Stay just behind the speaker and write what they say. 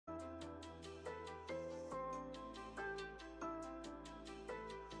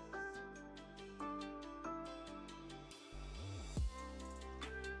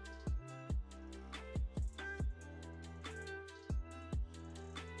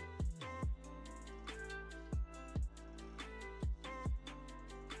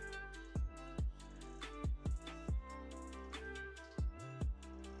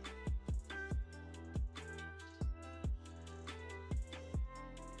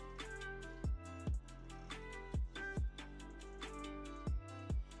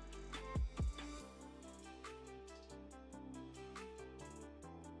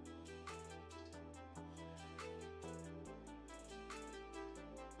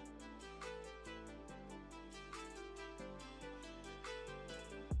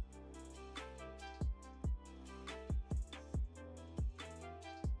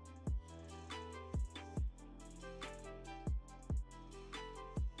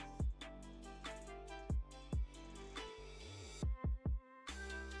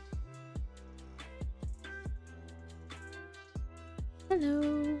Hello.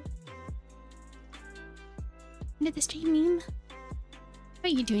 Into the stream meme. How are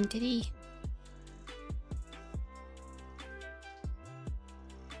you doing today?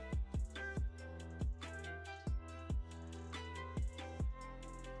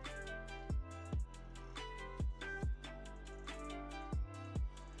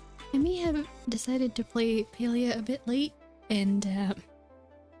 I may have decided to play Palia a bit late, and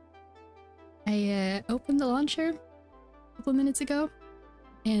I opened the launcher a couple minutes ago,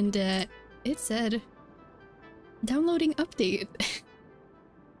 and it said downloading update.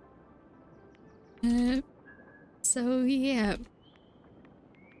 So yeah.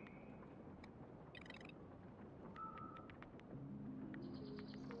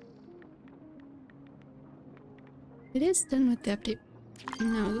 It is done with the update.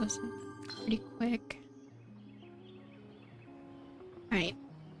 No, that's pretty quick. Alright.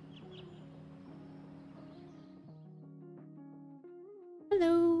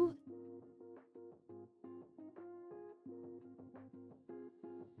 Hello.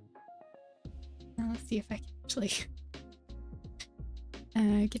 Now let's see if I can actually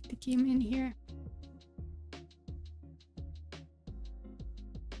get the game in here.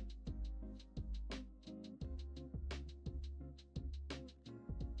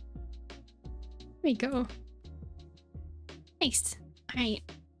 There we go. Nice. Alright.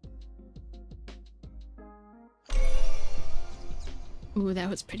 Ooh, that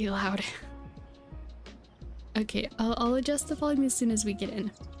was pretty loud. Okay, I'll adjust the volume as soon as we get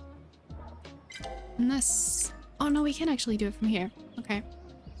in. Unless... Oh no, we can actually do it from here. Okay.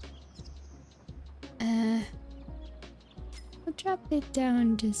 I'll drop it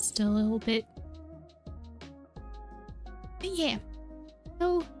down just a little bit. But yeah.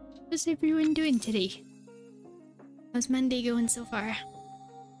 So, what's everyone doing today? How's Monday going so far?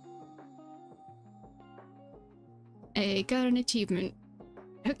 I got an achievement.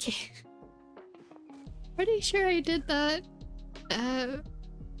 Okay. Pretty sure I did that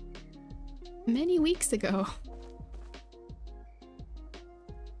many weeks ago.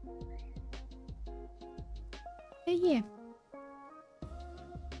 But yeah.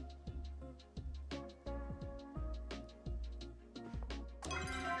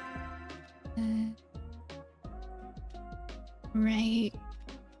 Right.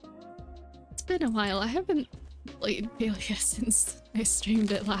 It's been a while. I haven't played Palia since I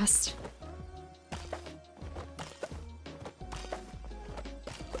streamed it last.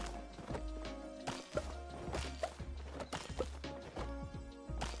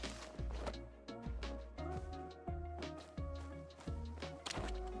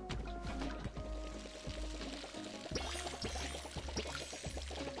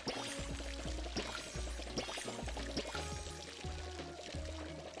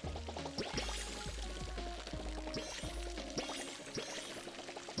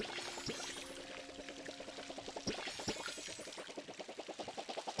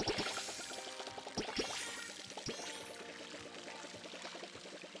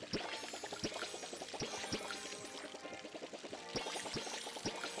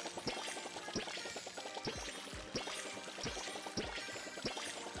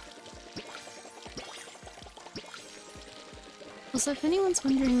 Also, if anyone's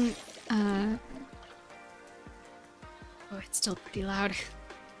wondering, oh, it's still pretty loud.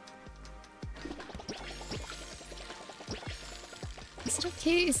 Is it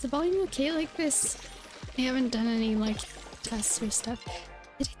okay? Is the volume okay like this? I haven't done any, like, tests or stuff.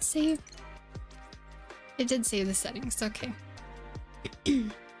 Did it save? It did save the settings, okay.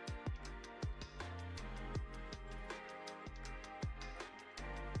 I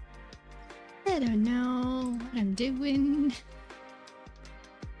don't know what I'm doing.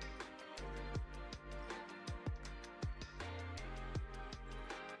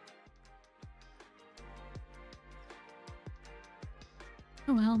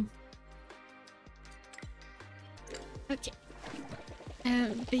 Oh well. Okay.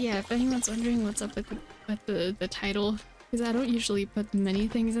 But yeah, if anyone's wondering what's up with the title, because I don't usually put many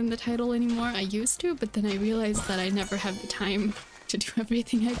things in the title anymore. I used to, but then I realized that I never have the time to do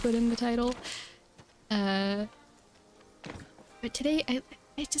everything I put in the title. But today I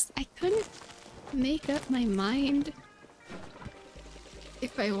couldn't make up my mind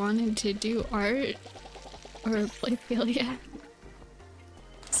if I wanted to do art or play Palia.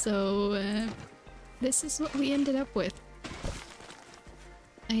 So, this is what we ended up with.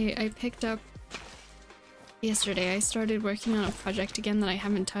 I picked up yesterday. I started working on a project again that I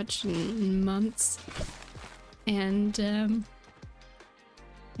haven't touched in months. And,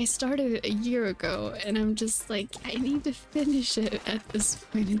 I started a year ago, and I'm just like, I need to finish it at this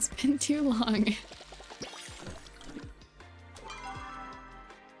point. It's been too long.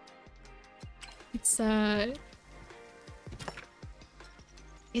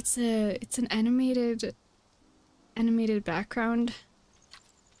 it's an animated background,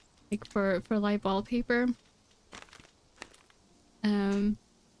 like for live wallpaper.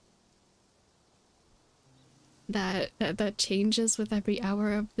 That changes with every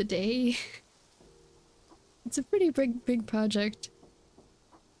hour of the day. It's a pretty big project.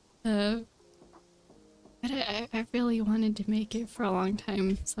 But I really wanted to make it for a long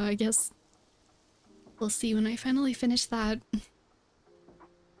time, so I guess we'll see when I finally finish that.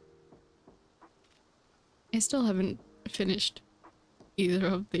 I still haven't finished either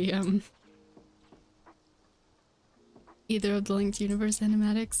of the Linked Universe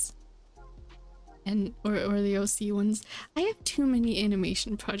animatics and or the OC ones. I have too many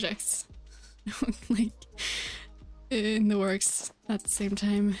animation projects like in the works at the same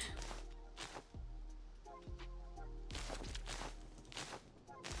time.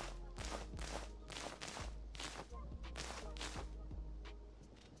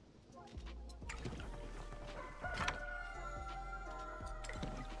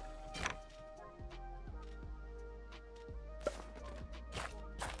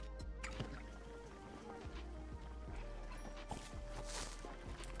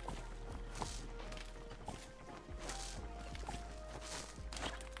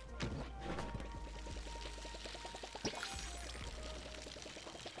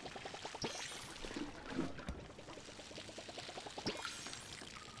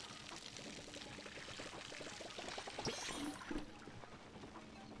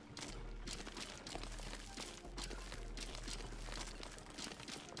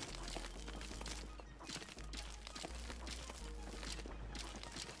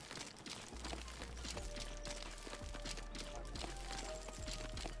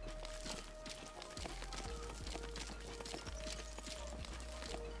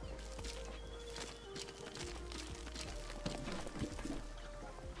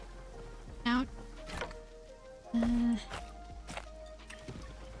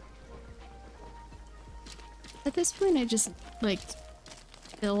 At this point, I just like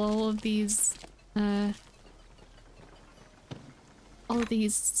fill all of these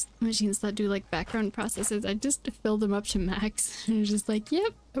machines that do like background processes. I just fill them up to max and just like,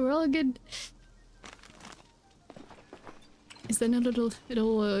 yep, we're all good. Is then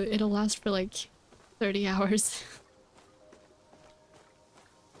it'll last for like 30 hours.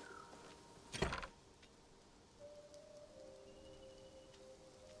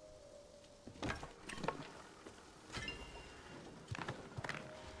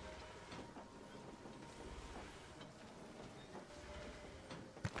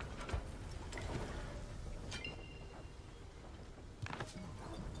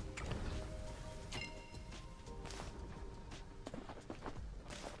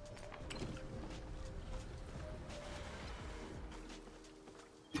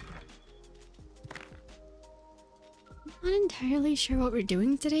 Not entirely sure what we're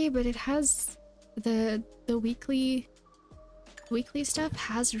doing today, but it has the weekly stuff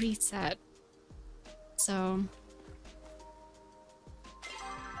has reset. So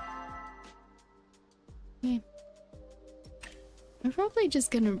okay. We're probably just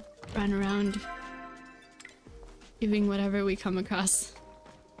gonna run around doing whatever we come across.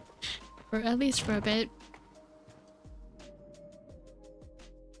 For at least for a bit.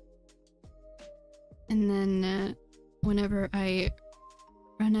 And then whenever I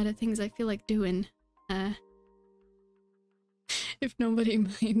run out of things I feel like doing, if nobody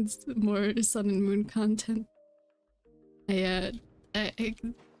minds more sun and moon content, the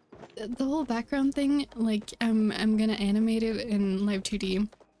whole background thing, like I'm gonna animate it in Live 2D,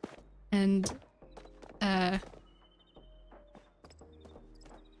 and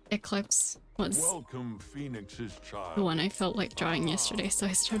Eclipse was Welcome, Phoenix's child. the one I felt like drawing yesterday, so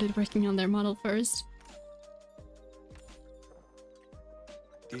I started working on their model first.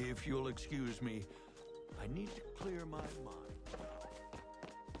 If you'll excuse me, I need to clear my mind.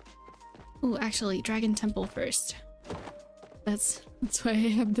 Ooh, actually, Dragon Temple first. That's why I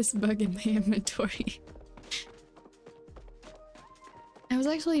have this bug in my inventory. I was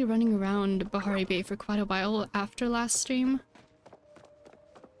actually running around Bahari Bay for quite a while after last stream.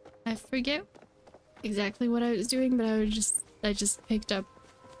 I forget exactly what I was doing, but I just picked up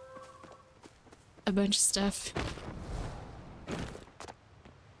a bunch of stuff.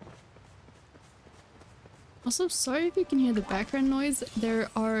 Also, sorry if you can hear the background noise. There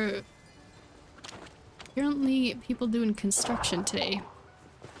are apparently people doing construction today.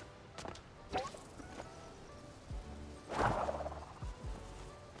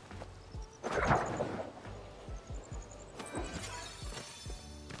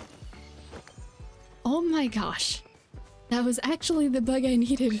 Oh my gosh. That was actually the bug I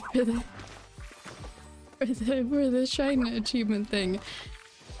needed for the shine achievement thing.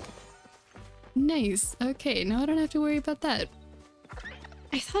 Nice. Okay, now I don't have to worry about that.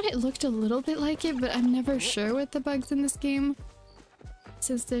 I thought it looked a little bit like it, but I'm never sure with the bugs in this game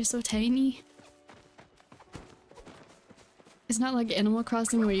since they're so tiny. It's not like Animal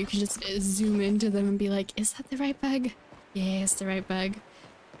Crossing where you can just zoom into them and be like, is that the right bug? Yeah, it's the right bug.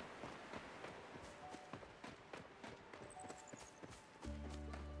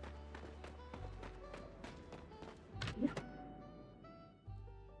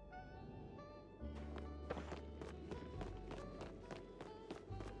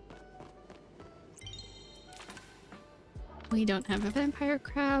 We don't have a vampire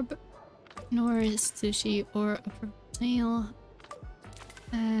crab, nor is sushi or a purple snail.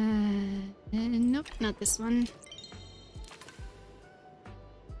 Nope, not this one.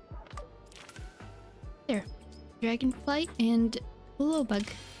 There. Dragonfly and willow bug.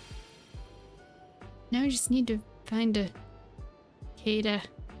 Now we just need to find a cicada.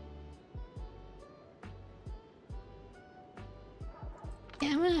 Yeah,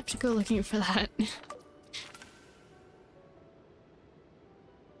 I'm gonna have to go looking for that.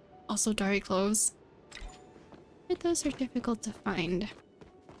 Also Dari cloves. But those are difficult to find.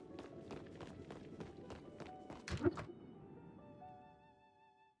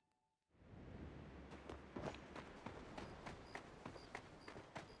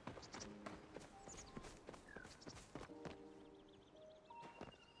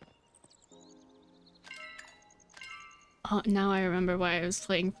 Oh, now I remember why I was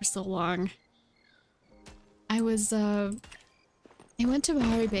playing for so long. I went to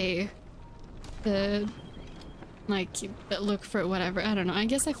Bahari Bay to, like, look for whatever. I don't know. I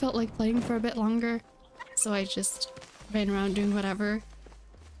guess I felt like playing for a bit longer, so I just ran around doing whatever.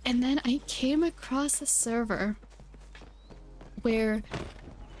 And then I came across a server where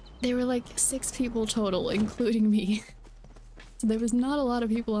there were like 6 people total, including me. So there was not a lot of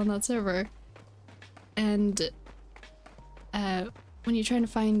people on that server. And when you're trying to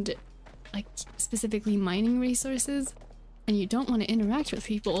find, like, specifically mining resources, and you don't want to interact with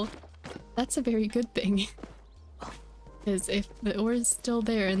people, that's a very good thing. Because if the ore is still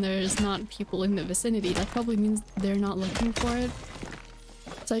there and there's not people in the vicinity, that probably means they're not looking for it.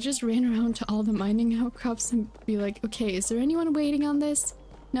 So I just ran around to all the mining outcrops and be like, okay, is there anyone waiting on this?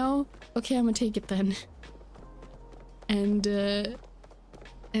 No? Okay, I'm gonna take it then. And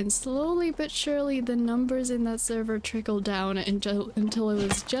slowly but surely the numbers in that server trickled down until it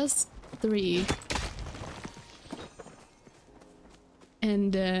was just 3.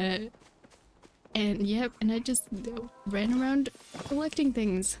 And yep, and I just ran around collecting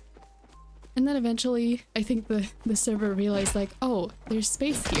things. And then eventually, I think the server realized, like, oh, there's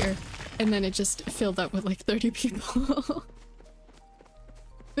space here. And then it just filled up with like 30 people.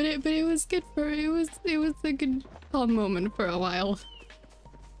 but it was good for, it was a good calm moment for a while.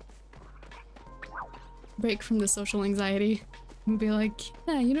 Break from the social anxiety. And be like,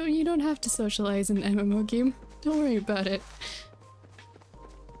 yeah, you don't have to socialize in an MMO game. Don't worry about it.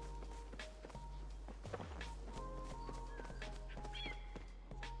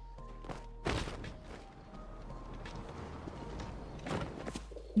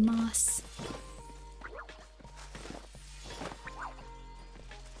 Moss.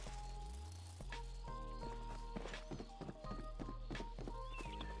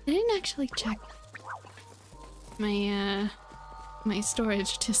 I didn't actually check my my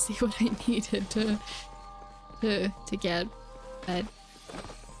storage to see what I needed to get, but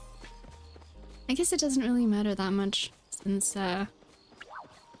I guess it doesn't really matter that much since the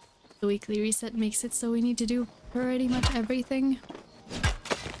weekly reset makes it so we need to do pretty much everything.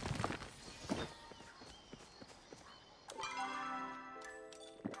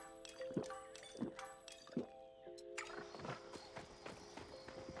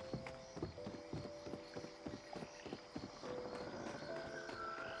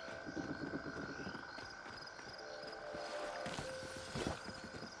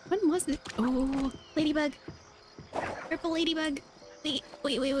 When was it? Oh, ladybug! Purple ladybug! Wait.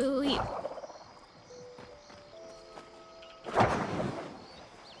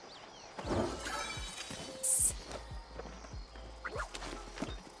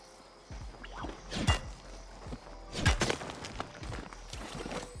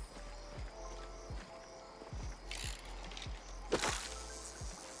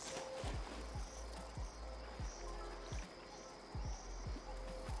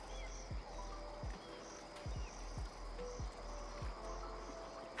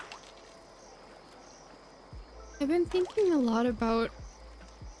 I've been thinking a lot about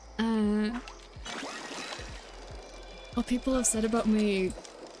what people have said about me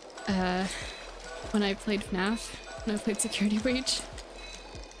when I played FNAF, when I played Security Breach.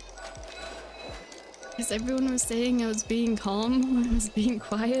 Because everyone was saying I was being calm when I was being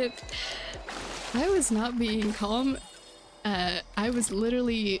quiet. I was not being calm. I was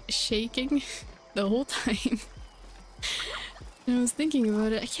literally shaking the whole time. And I was thinking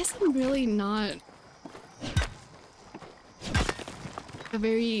about it. I guess I'm really not a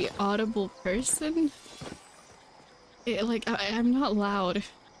very audible person. Like, I'm not loud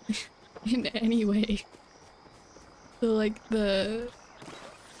in any way. So, like, the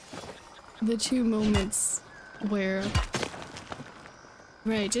two moments where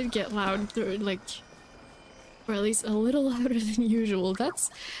I did get loud, like, or at least a little louder than usual,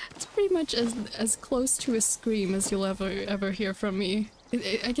 that's pretty much as close to a scream as you'll ever hear from me.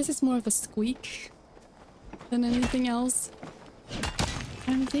 I guess it's more of a squeak than anything else.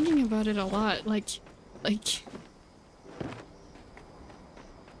 I'm thinking about it a lot, like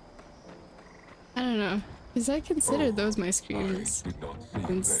I don't know, because I consider those my screams,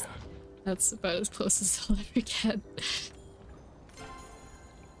 since that's about as close as I'll ever get.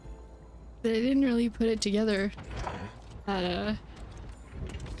 But I didn't really put it together that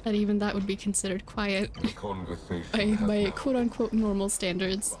even that would be considered quiet by quote-unquote normal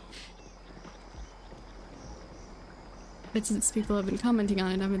standards. But since people have been commenting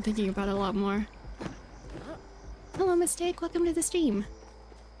on it, I've been thinking about it a lot more. Hello, Mistake. Welcome to the stream.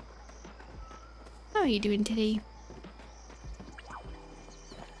 How are you doing today?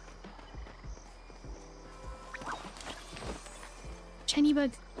 Shiny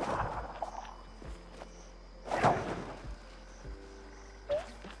bug.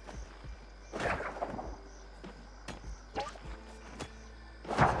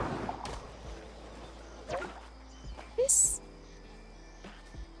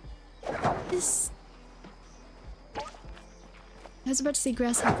 I was about to say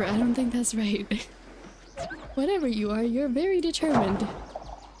grasshopper, I don't think that's right. Whatever you are, you're very determined.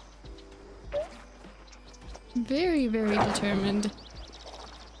 Very, very determined.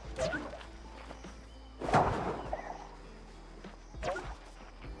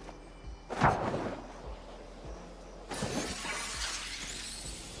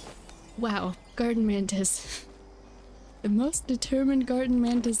 Wow, garden mantis. The most determined garden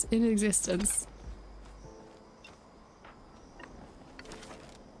mantis in existence.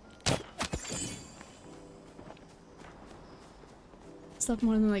 Slept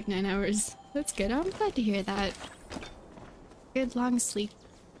more than like 9 hours. That's good. I'm glad to hear that. Good long sleep.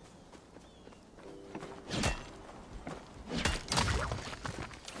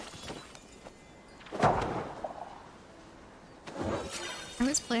 I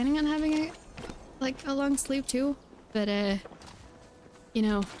was planning on having a long sleep too, but you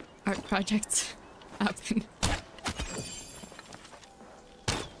know, art projects happen.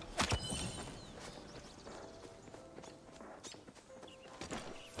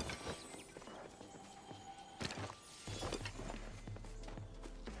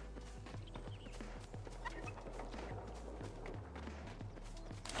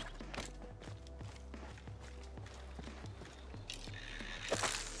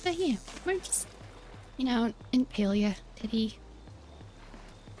 But yeah, we're just, you know, in Palia today.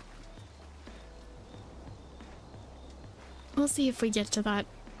 We'll see if we get to that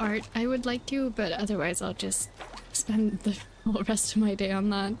art. I would like to, but otherwise I'll just spend the whole rest of my day on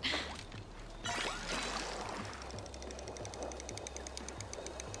that.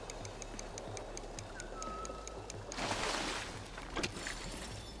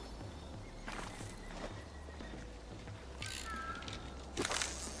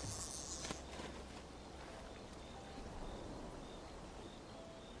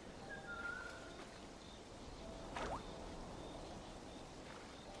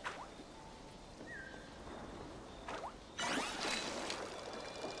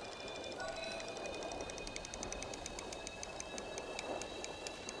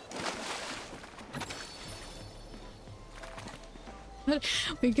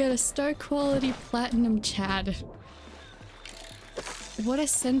 We got a star quality platinum Chad. What a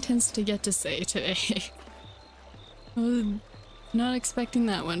sentence to get to say today. I was not expecting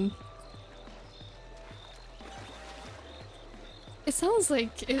that one. It sounds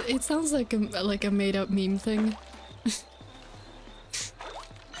like it sounds like a made up meme thing.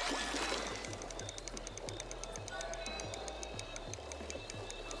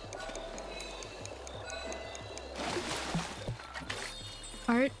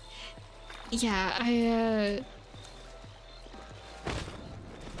 Art? Yeah, I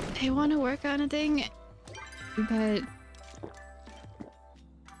want to work on a thing, but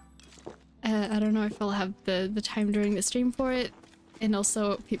I don't know if I'll have the time during the stream for it, and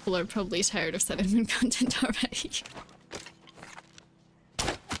also people are probably tired of Cinnamon content already.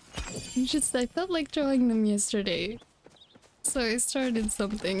 I felt like drawing them yesterday, so I started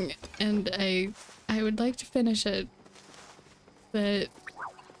something, and I would like to finish it, but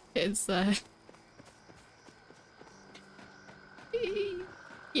it's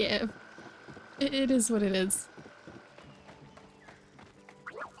yeah, it is what it is.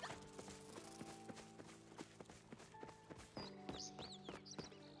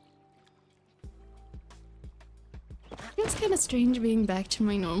 It's kind of strange being back to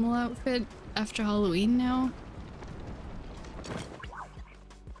my normal outfit after Halloween now.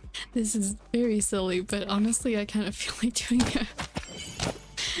 This is very silly, but honestly I kind of feel like doing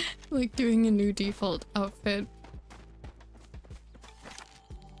doing a new default outfit.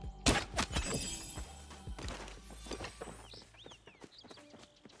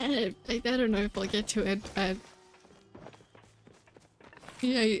 I don't know if I'll get to it, but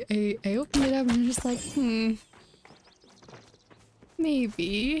yeah, I opened it up and I'm just like,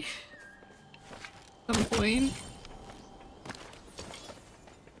 maybe at some point.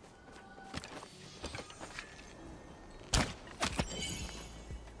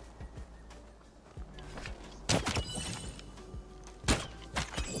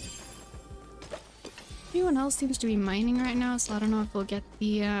 Everyone else seems to be mining right now, so I don't know if we'll get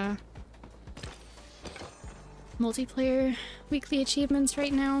the multiplayer weekly achievements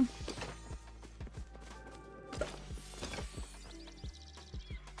right now.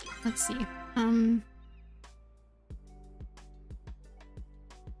 Let's see.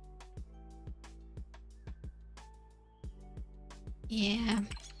 Yeah.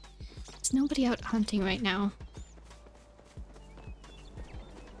 There's nobody out hunting right now.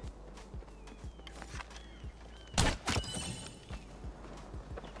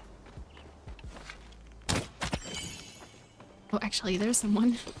 Oh, actually, there's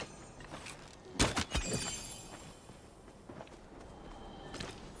someone.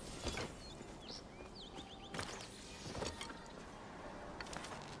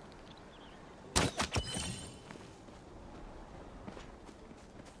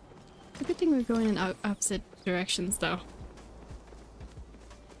 A good thing we're going in opposite directions, though.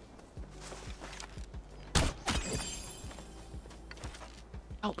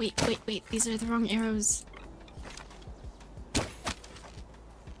 Oh, wait, these are the wrong arrows.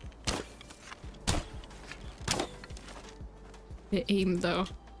 The aim, though.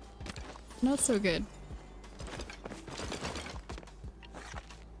 Not so good.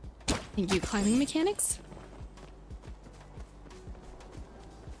 Thank you, climbing mechanics.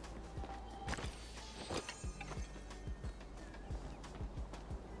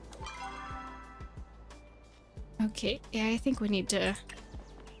 Okay, yeah, I think we need to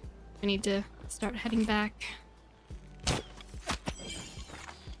start heading back.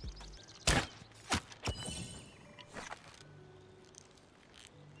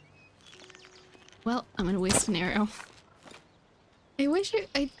 Well, I'm gonna waste an arrow. I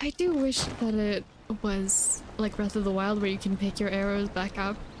do wish that it was like Breath of the Wild where you can pick your arrows back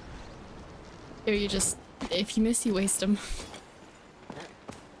up. Or you just, if you miss, you waste them.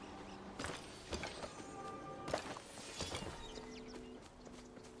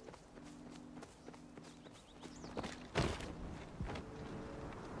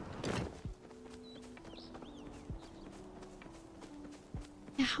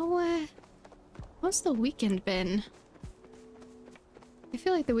 Yeah, how's the weekend been? I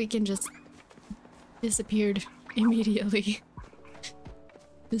feel like the weekend just disappeared immediately.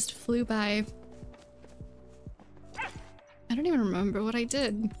 Just flew by. I don't even remember what I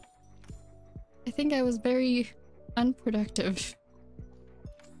did. I think I was very unproductive.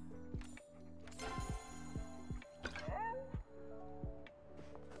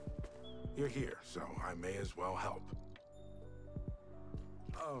 You're here, so I may as well help.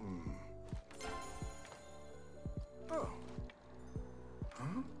 Oh.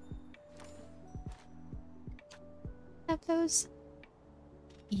 Huh? Have those?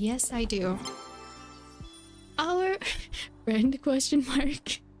 Yes, I do. Our friend question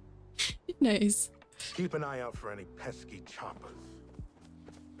mark. Nice. Keep an eye out for any pesky choppers.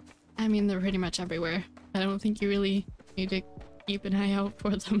 I mean, they're pretty much everywhere. I don't think you really need to keep an eye out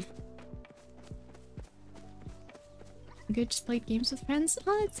for them. Good, just played games with friends?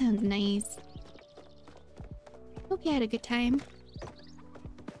 Oh, that sounds nice. Hope you had a good time.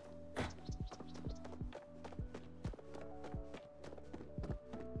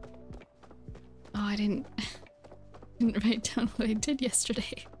 Oh, I didn't write down what I did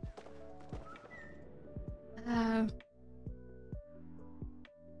yesterday.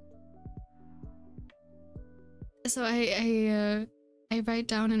 So I write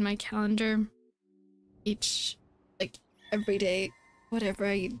down in my calendar each, like, every day, whatever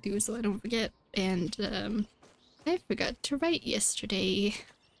I do so I don't forget. And I forgot to write yesterday.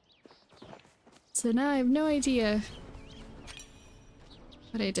 So now I have no idea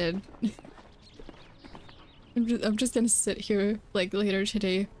what I did. I'm just gonna sit here, like, later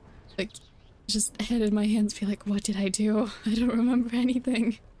today, like, just head in my hands, be like, what did I do? I don't remember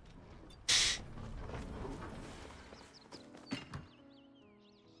anything.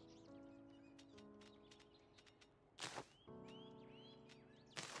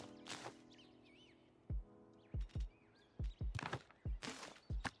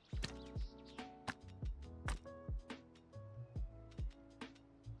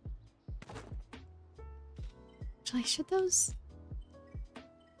 Should those?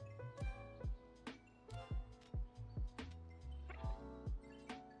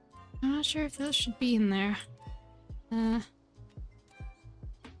 I'm not sure if those should be in there.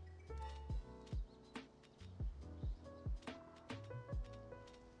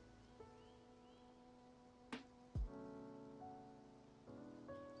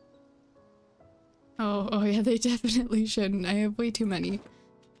 Oh yeah, they definitely shouldn't. I have way too many.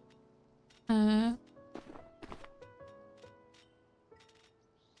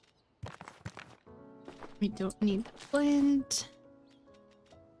 We don't need the blend.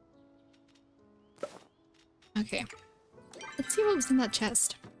 Okay. Let's see what was in that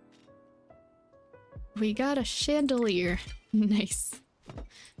chest. We got a chandelier. Nice.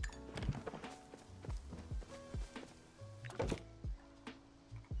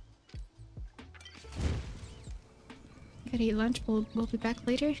 Gotta eat lunch. We'll be back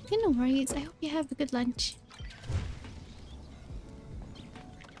later. Yeah, no worries. I hope you have a good lunch.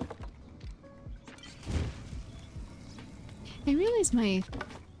 I realize my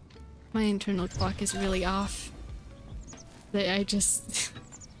internal clock is really off. That I just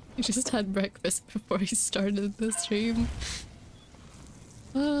I just had breakfast before I started the stream.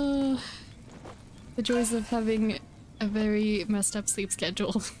 The joys of having a very messed up sleep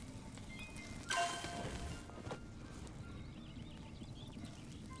schedule.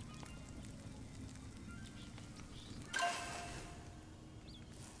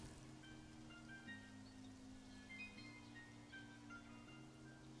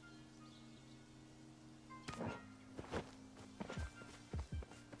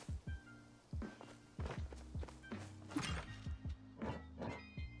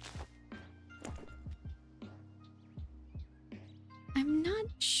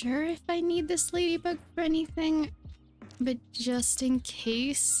 Sure if I need this ladybug for anything, but just in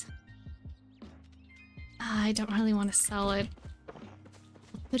case. I don't really want to sell it.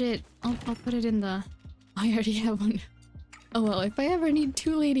 I'll put it in the... I already have one. Oh well, if I ever need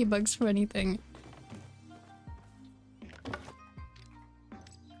 2 ladybugs for anything.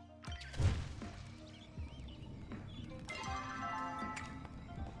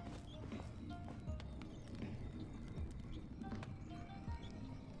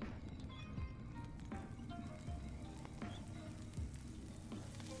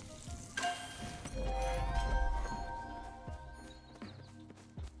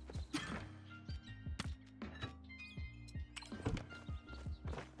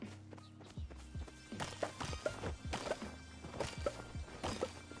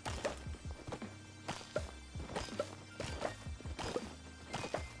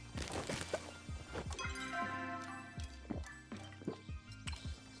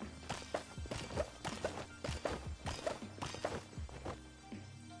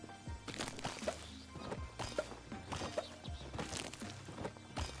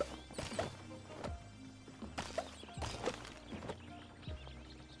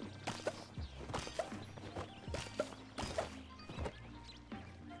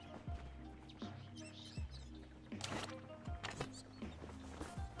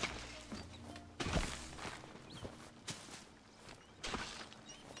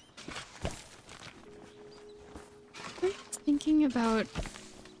 I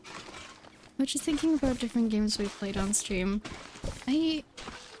was just thinking about different games we played on stream. I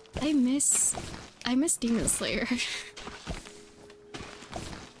miss Demon Slayer.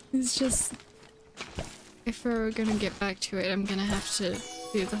 It's just, if we're gonna get back to it, I'm gonna have to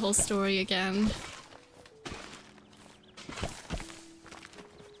do the whole story again.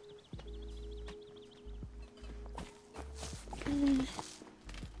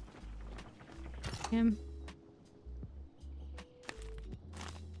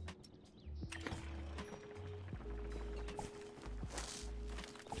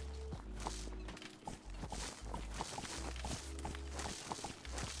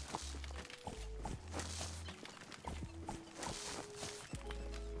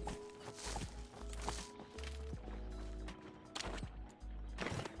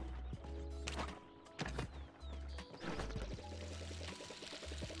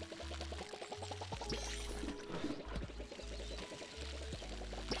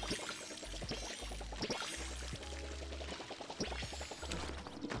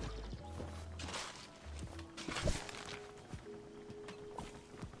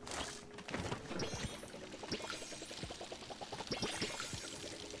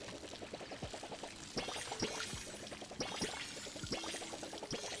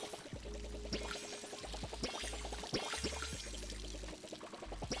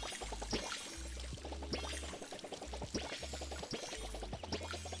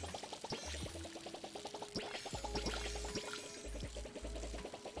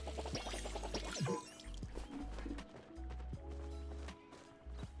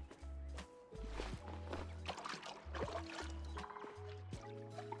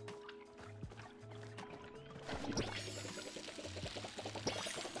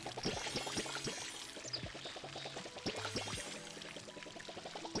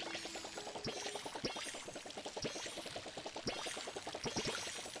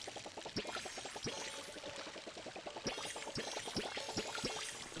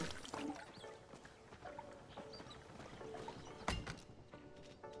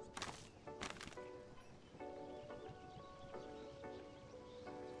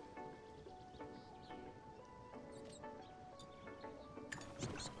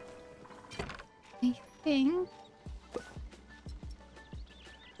 I think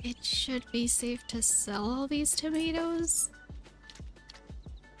it should be safe to sell all these tomatoes.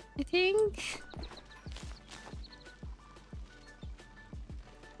 I think.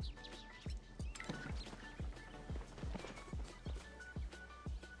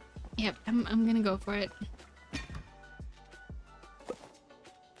 Yep, I'm gonna go for it.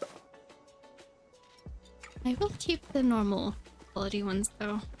 I will keep the normal quality ones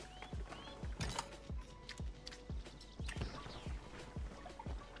though.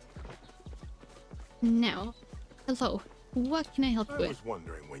 Now, hello. What can I help you I with? was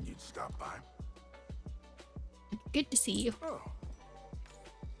wondering when you'd stop by. Good to see you. Oh.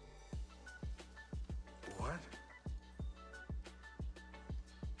 What?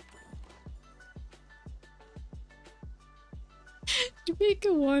 To make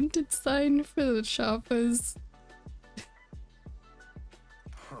a wanted sign for the shoppers.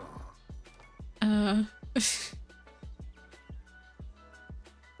 Huh.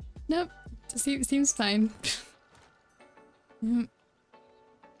 Nope. Seems fine. Hmm.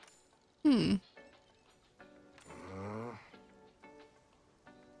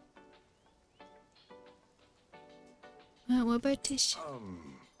 What about Tish?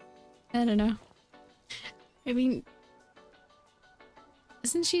 I don't know. I mean,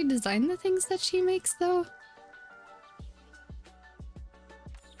 doesn't she design the things that she makes though?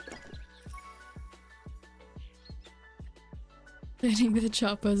 Planning the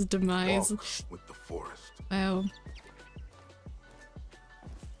Choppa's demise. Walk with the forest. Wow.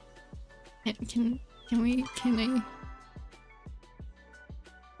 Can I?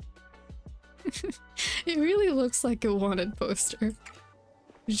 It really looks like a wanted poster.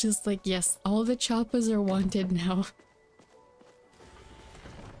 It's just like, yes, all the Choppas are wanted now.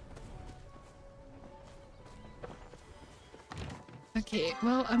 Okay,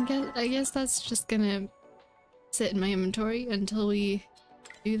 well, I guess that's just gonna sit in my inventory until we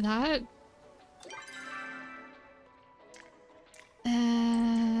do that.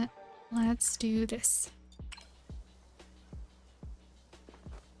 Let's do this.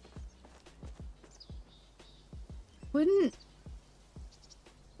 Wouldn't...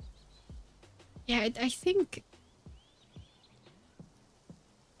 Yeah, I think...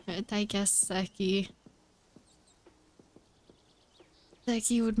 I guess Seki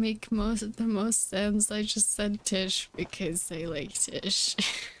would make the most sense. I just said Tish because I like Tish.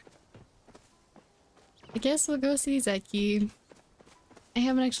 I guess we'll go see Zeki. I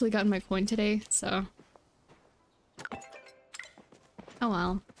haven't actually gotten my coin today, so... Oh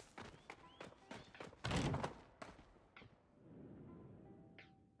well.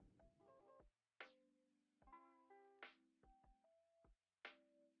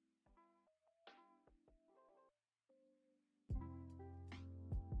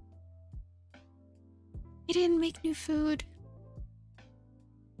 I didn't make new food.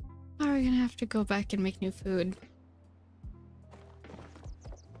 Oh, we're gonna have to go back and make new food.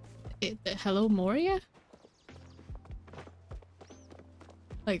 Hello, Moria?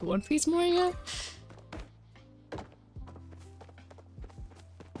 Like One Piece Moria?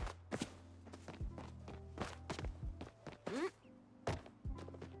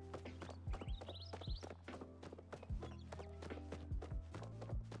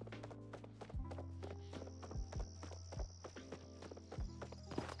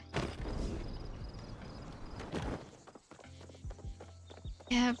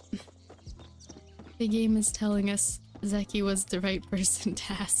 Yeah. The game is telling us Zeki was the right person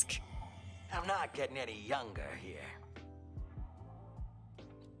to ask. I'm not getting any younger here.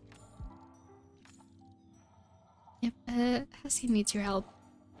 Yep, Husky needs your help.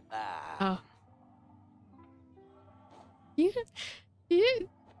 Ah. Oh. You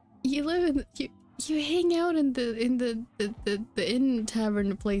live in you hang out in the inn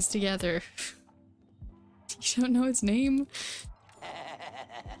tavern place together. You don't know his name?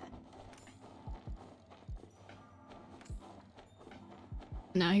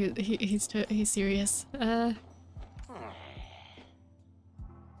 No, he's serious. What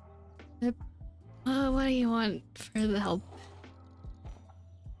do you want for the help?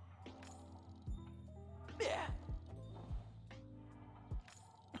 Yeah.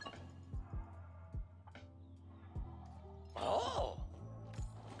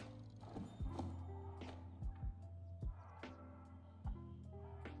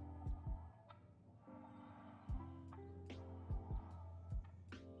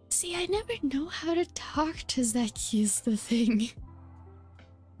 See, I never know how to talk to Zeki is the thing.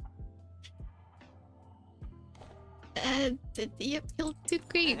 Yep, you'll do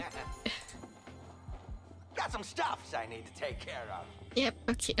great. Got some stuffs I need to take care of. Yep,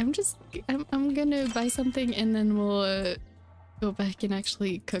 okay, I'm gonna buy something and then we'll go back and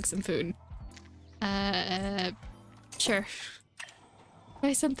actually cook some food. Sure.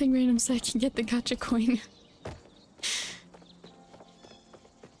 Buy something random so I can get the gacha coin.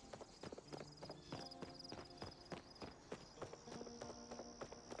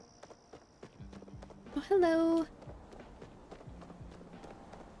 Oh, hello.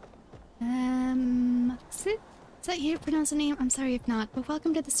 Is that you pronounce the name? I'm sorry if not, but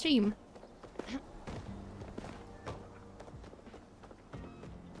welcome to the stream.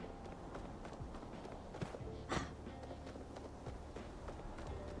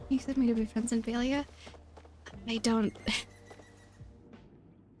 You said me to be friends in Palia? I don't.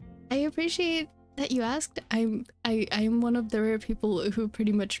 I appreciate that you asked. I am one of the rare people who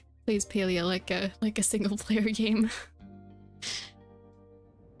pretty much plays Palia like a single player game.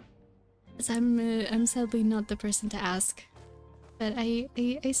 So I'm sadly not the person to ask, but I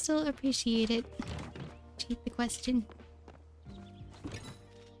still appreciate it. Appreciate the question.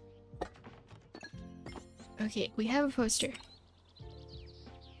 Okay, we have a poster.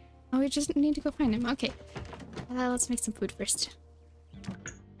 Oh, we just need to go find him. Okay, let's make some food first.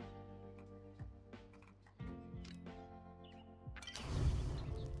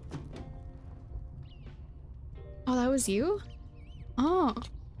 Oh, that was you? Oh.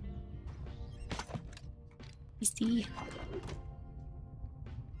 You see.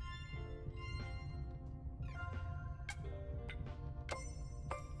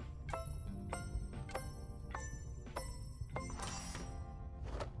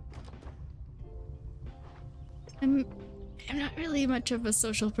 I'm not really much of a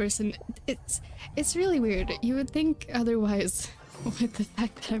social person. It's really weird. You would think otherwise with the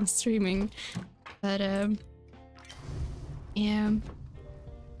fact that I'm streaming. But yeah.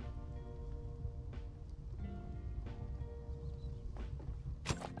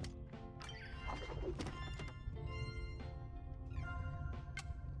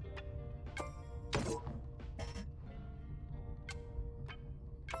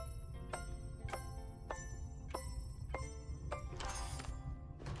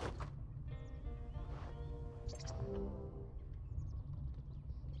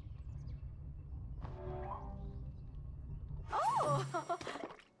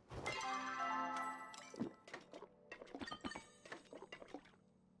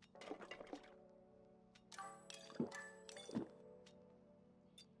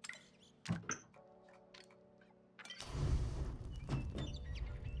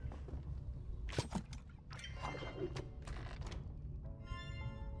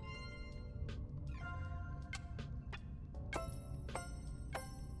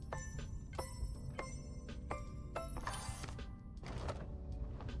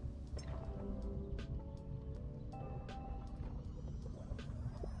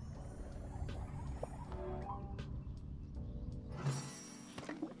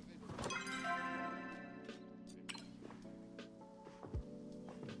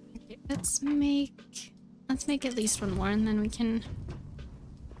 Let's make at least one more and then we can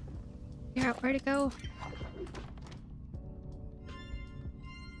figure out where to go.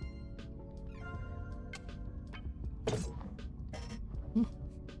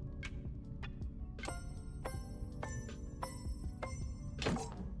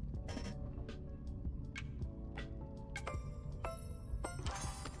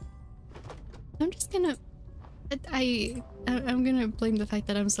 I'm just gonna I'm gonna blame the fact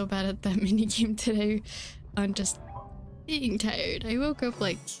that I'm so bad at that minigame today on just being tired. I woke up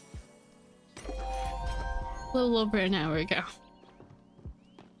like a little over an hour ago.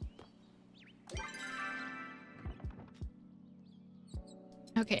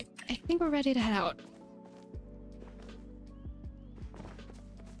 Okay, I think we're ready to head out.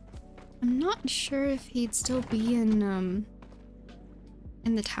 I'm not sure if he'd still be in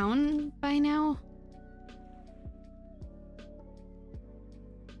the town by now.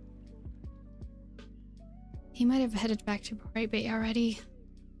 He might have headed back to Bright Bay already.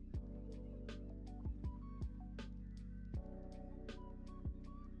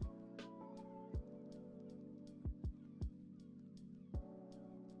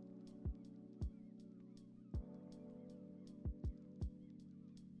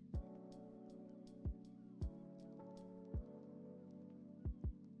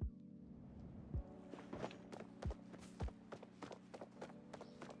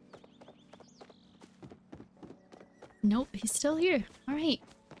 Nope, he's still here. All right.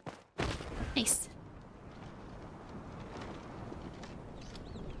 Nice.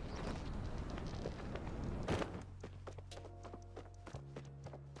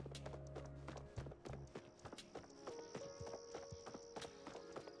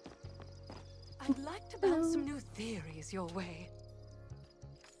 I'd like to bounce some new theories your way.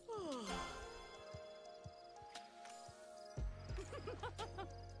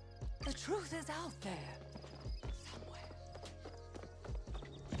 The truth is out there. Somewhere.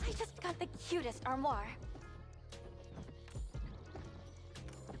 I just got the cutest armoire.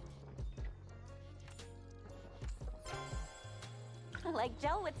 Like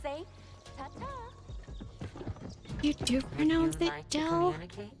Jell would say, ta-ta. You do pronounce it gel?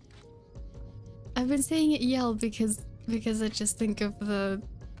 I've been saying it yell because I just think of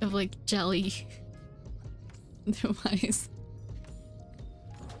like jelly. Otherwise.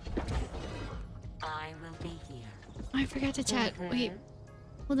 I will be here. Oh, I forgot to chat. Wait.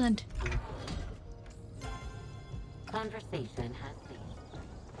 Hold on. Conversation has ceased.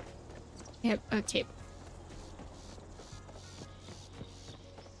 Yep, okay.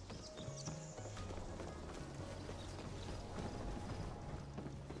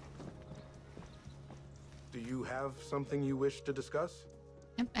 Do you have something you wish to discuss?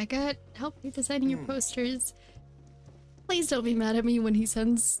 Yep, I got help you designing your posters. Please don't be mad at me when he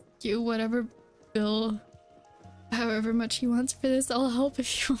sends you whatever bill, however much he wants for this. I'll help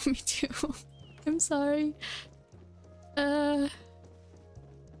if you want me to. I'm sorry.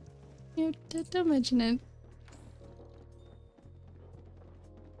 You don't mention it.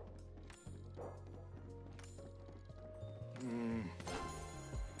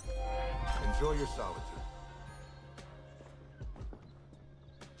 Enjoy your solitude.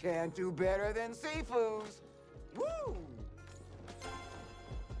 Can't do better than seafoods. Woo!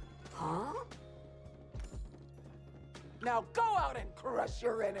 Huh? Now go out and crush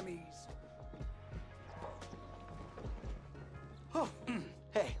your enemies. Oh,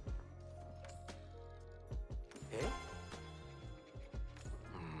 hey. Hey?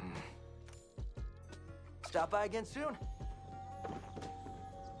 Stop by again soon.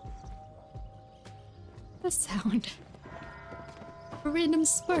 The sound. A random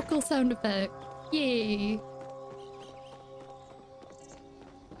sparkle sound effect. Yay.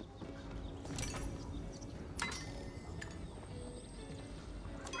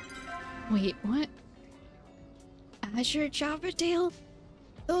 Wait, what? Azure Java Tail?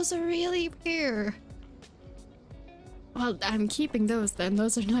 Those are really rare. Well, I'm keeping those then.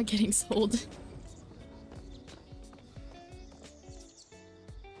 Those are not getting sold.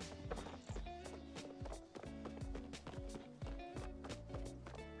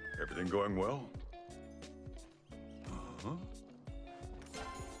 Everything going well? Uh-huh.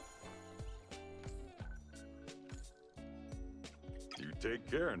 You take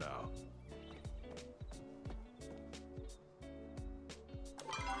care now.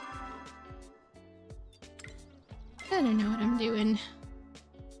 I don't know what I'm doing.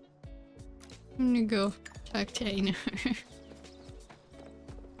 I'm gonna go talk to Einar.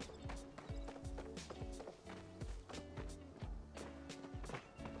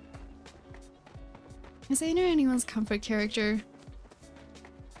 Is Einar anyone's comfort character?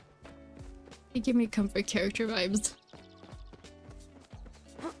 They give me comfort character vibes.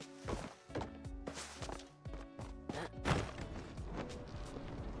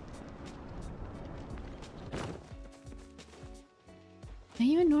 Are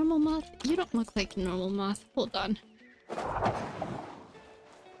you a normal moth? You don't look like a normal moth. Hold on. Are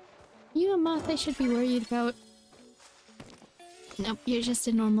you a moth I should be worried about? Nope, you're just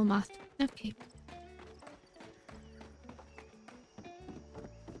a normal moth. Okay.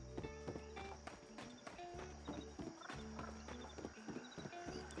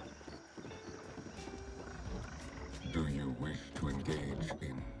 Do you wish to engage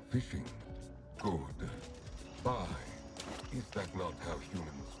in fishing? Good. Bye. Is that not how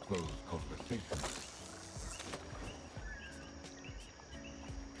humans close conversations?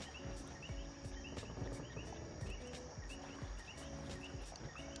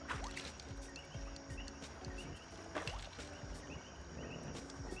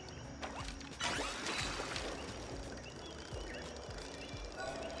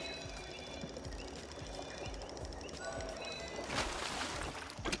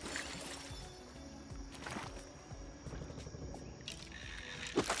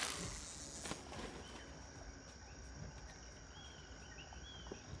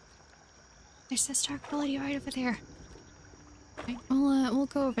 There's a star quality right over there. Right, we'll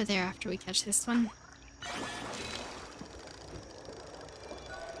go over there after we catch this one.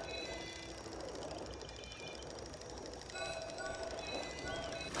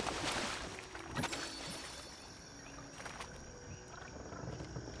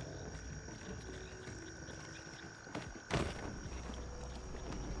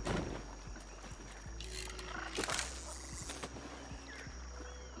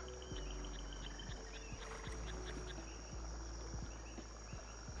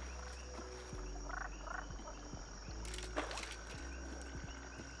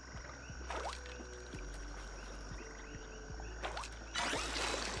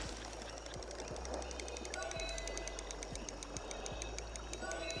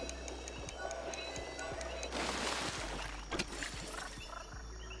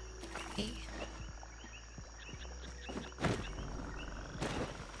 Okay.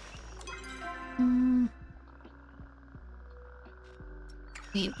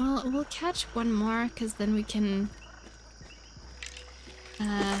 Wait, well, we'll catch one more, because then we can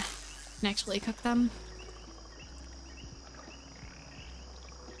actually cook them.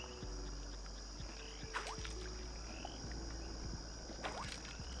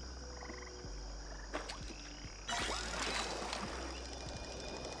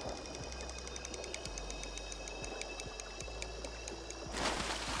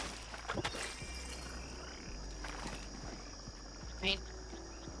 Right.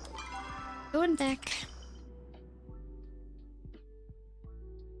 Going back.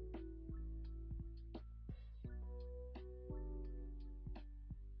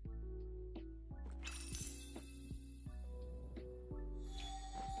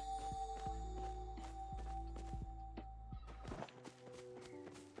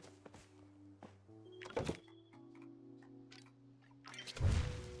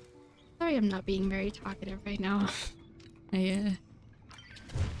 Sorry, I'm not being very talkative right now.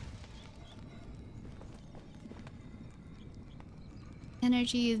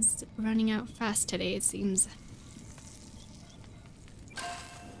 Energy is running out fast today, it seems.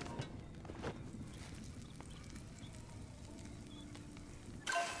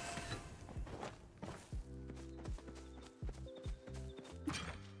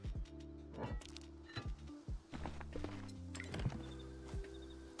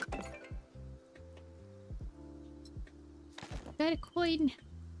 Got a coin.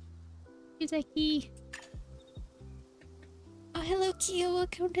 Here's a key. Oh, hello, Kia.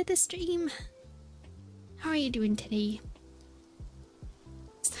 Welcome to the stream. How are you doing today?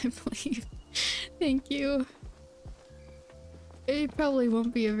 I believe. Thank you. It probably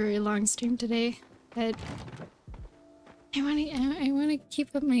won't be a very long stream today, but I want to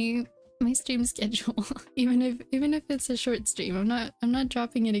keep up my stream schedule, even if it's a short stream. I'm not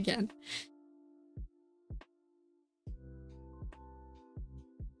dropping it again.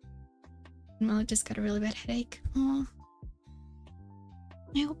 Well, I just got a really bad headache. Aw.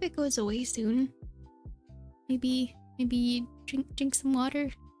 I hope it goes away soon. Maybe drink some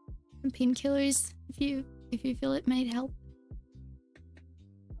water, some painkillers if you feel it might help.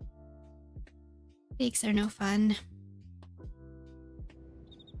 Headaches are no fun.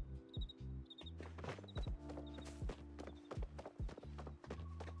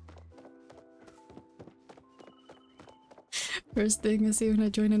 First thing I see when I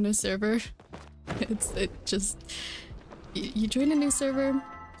join a new server, you join a new server,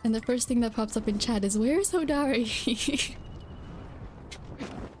 and the first thing that pops up in chat is, "Where's Hodari?"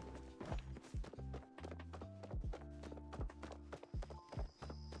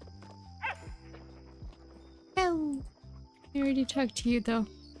 Oh, I already talked to you though.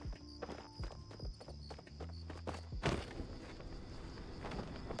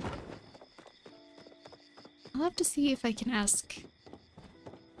 I'll have to see if I can ask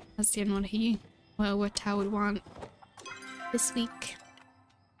Bastian what Tao would want this week.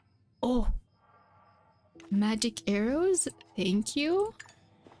 Oh, magic arrows, thank you,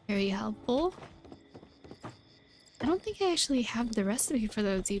 very helpful. I don't think I actually have the recipe for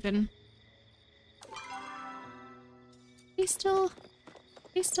those even. They still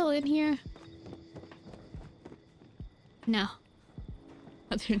in here? No,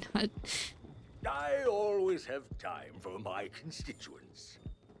 they're not. I always have time for my constituents.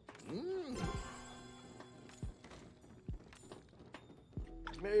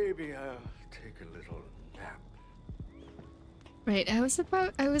 Maybe I'll take a little nap. Right, I was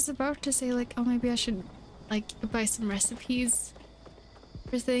about to say, like, oh, maybe I should like buy some recipes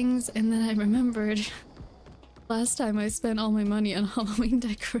for things, and then I remembered last time I spent all my money on Halloween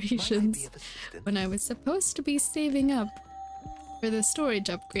decorations when I was supposed to be saving up for the storage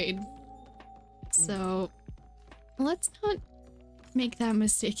upgrade. So let's not make that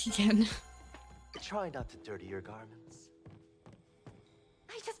mistake again. Try not to dirty your garments.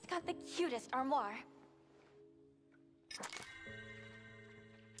 I just got the cutest armoire.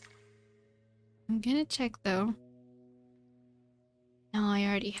 I'm gonna check though. No, I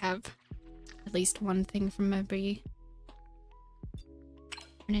already have at least one thing from every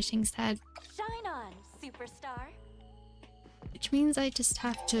furnishing set. Shine on, superstar. Which means I just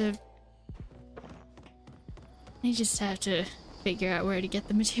have to figure out where to get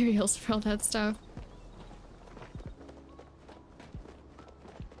the materials for all that stuff.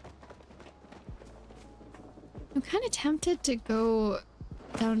 I'm kind of tempted to go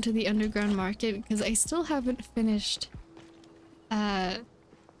down to the underground market because I still haven't finished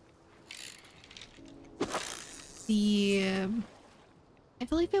the I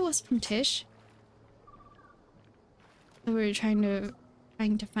believe it was from Tish. So we were trying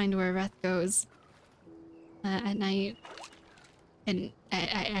to find where Reth goes at night, and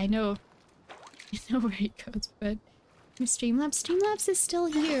I know where he goes, but Streamlabs is still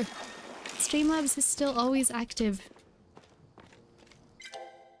here. Streamlabs is still always active.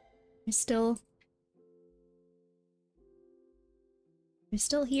 They're still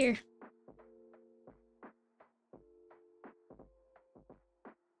here.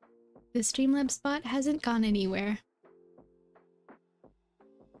 The Streamlabs spot hasn't gone anywhere.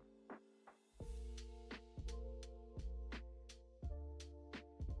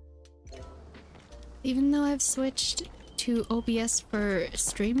 Even though I've switched to OBS for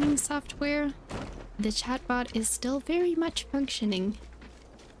streaming software, the chatbot is still very much functioning.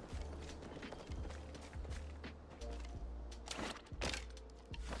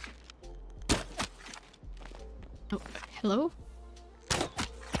 Oh, hello?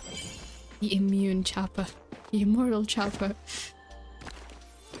 The immune chopper. The immortal chopper.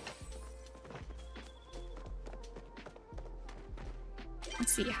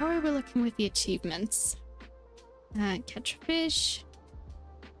 Let's see, how are we looking with the achievements? Catch a fish.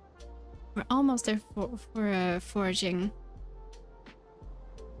 We're almost there for foraging.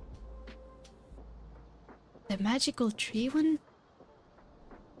 The magical tree one?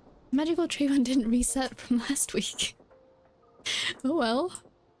 The magical tree one didn't reset from last week. Oh well.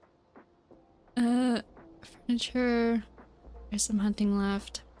 Furniture. There's some hunting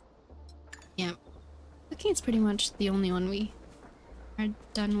left. Yeah. Cooking is pretty much the only one we are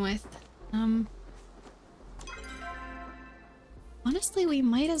done with. Honestly, we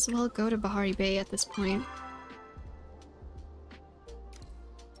might as well go to Bahari Bay at this point.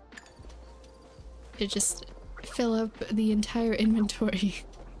 To just fill up the entire inventory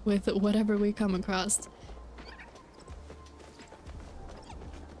with whatever we come across.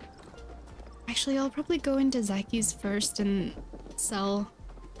 Actually, I'll probably go into Zaki's first and sell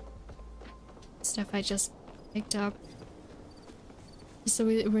stuff I just picked up. So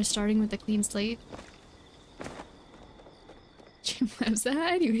we're starting with a clean slate.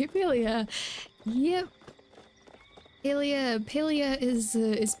 Anyway, Palia. Yep. Palia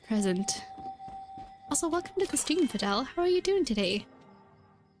is present. Also, welcome to the stream, Fidel. How are you doing today?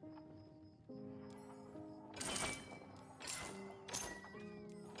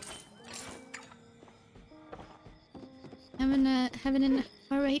 Having an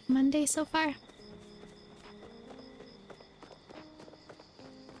alright Monday so far?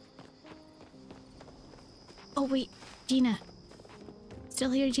 Oh wait, Gina.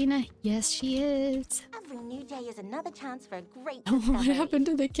 Still here, Gina? Yes, she is. Every new day is another chance for a great Oh, discovery. what happened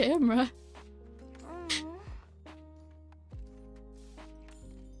to the camera?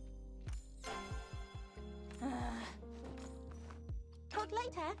 Talk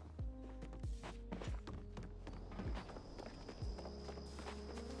later.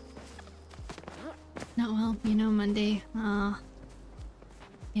 Not well, you know, Monday.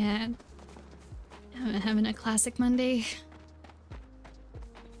 Yeah. Having a classic Monday.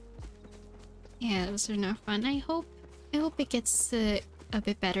 Yeah, those are no fun. I hope it gets a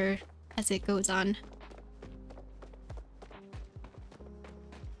bit better as it goes on.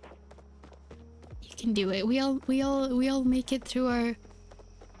 You can do it. We all make it through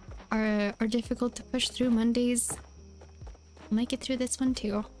our difficult to push through Mondays. We'll make it through this one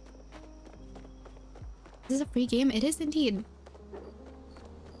too. This is a free game? It is indeed.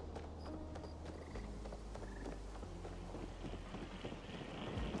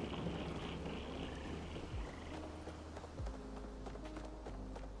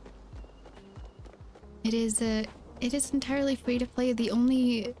 It is entirely free to play. The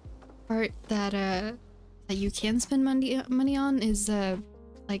only part that that you can spend money on is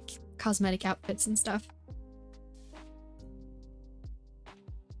like cosmetic outfits and stuff.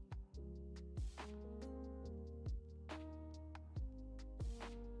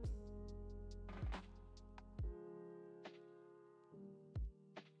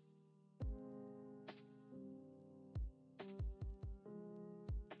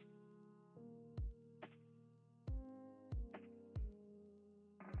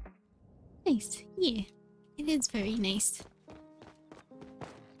 Nice, yeah, it is very nice.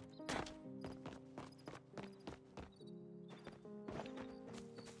 I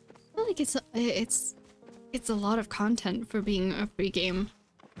feel like it's a lot of content for being a free game,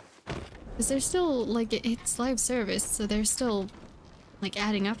 because there's still like it's live service, so they're still like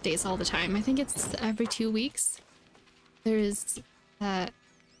adding updates all the time. I think it's every 2 weeks. There's at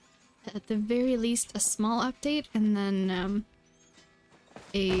the very least a small update, and then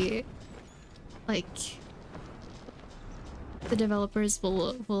a like the developers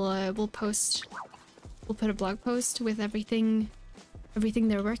will post, will put a blog post with everything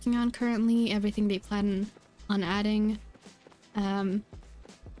they're working on currently, everything they plan on adding.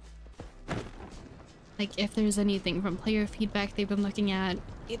 Like if there's anything from player feedback they've been looking at.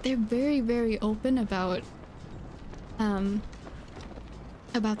 They're very, very open about the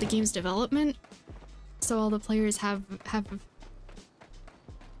game's development. So all the players have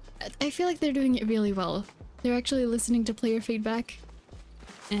I feel like they're doing it really well. They're actually listening to player feedback,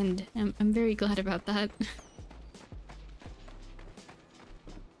 and I'm very glad about that.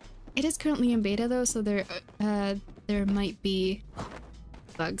 It is currently in beta though, so there might be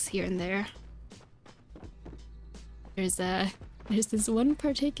bugs here and there. There's this one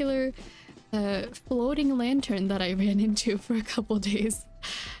particular floating lantern that I ran into for a couple days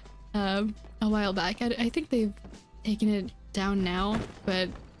a while back. I think they've taken it down now, but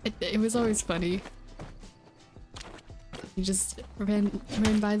it was always funny. You just ran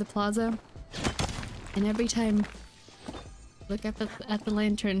by the plaza, and every time look up at the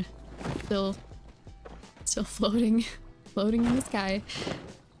lantern, still floating in the sky.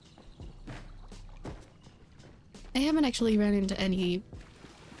 I haven't actually run into any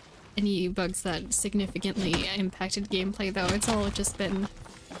bugs that significantly impacted gameplay though. It's all just been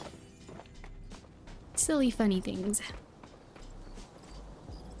silly, funny things.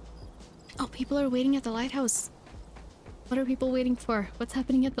 Oh, people are waiting at the lighthouse. What are people waiting for? What's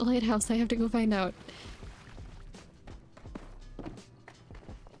happening at the lighthouse? I have to go find out.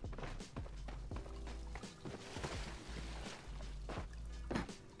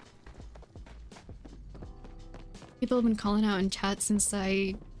 People have been calling out in chat since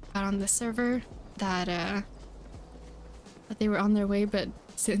I got on the server that they were on their way, but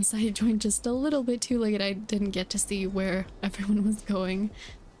since I joined just a little bit too late, I didn't get to see where everyone was going.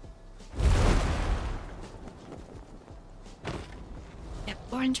 Yep,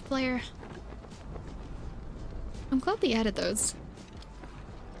 orange flare. I'm glad they added those.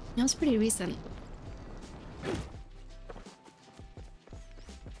 That was pretty recent.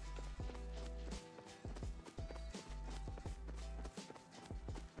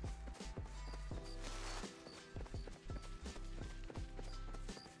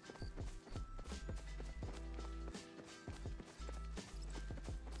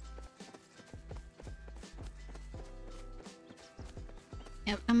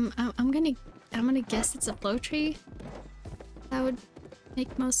 I'm gonna guess it's a flow tree. That would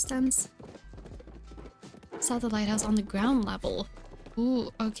make most sense. Saw the lighthouse on the ground level.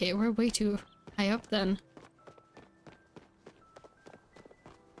 Ooh, okay, we're way too high up then.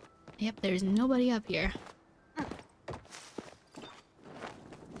 Yep, there's nobody up here.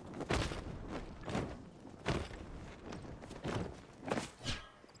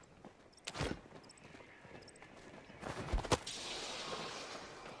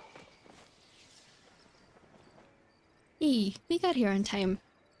 Hey, we got here on time.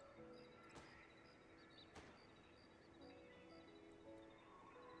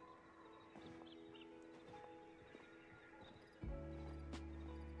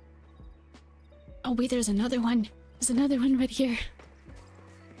 Oh wait, there's another one. There's another one right here.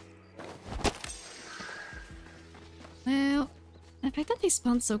 Well, the fact that they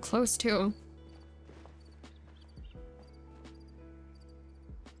spawned so close too.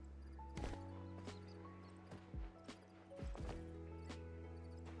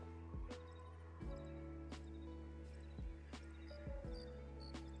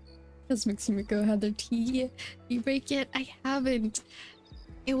 Cosmic Sumiko had their tea break yet? I haven't.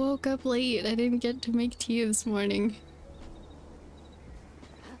 I woke up late. I didn't get to make tea this morning.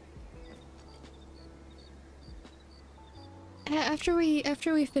 After we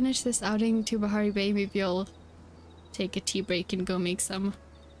finish this outing to Bahari Bay, maybe I'll take a tea break and go make some.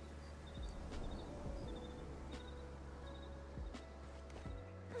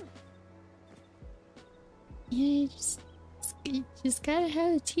 Yeah, you just gotta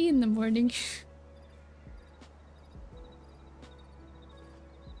have a tea in the morning.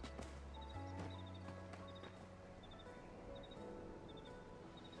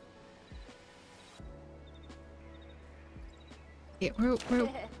 Okay, we're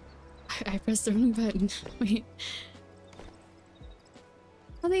I pressed the wrong button. Wait.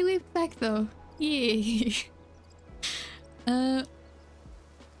 Oh, they waved back though. Yay. Who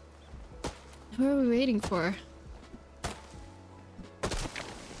are we waiting for?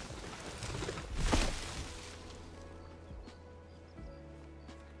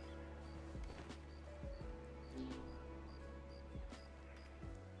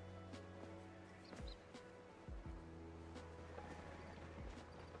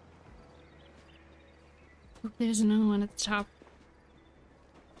 Oh, there's another one at the top.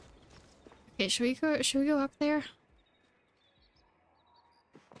 Okay, should we go up there?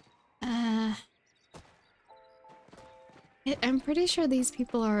 I'm pretty sure these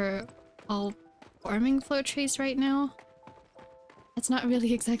people are all farming float trees right now. That's not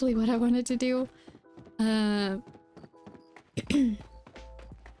really exactly what I wanted to do.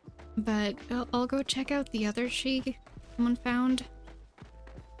 But I'll go check out the other tree someone found.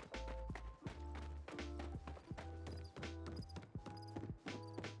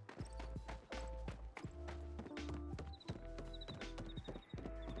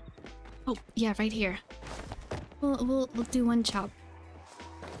 Oh, yeah, right here. We'll do one chop.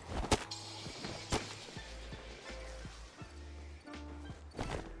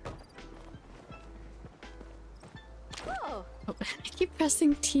 Oh, I keep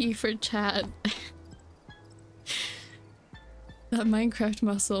pressing T for chat. That Minecraft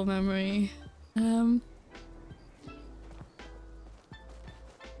muscle memory.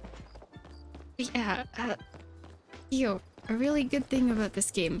 Yeah, yo, a really good thing about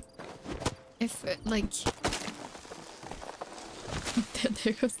this game. If, like...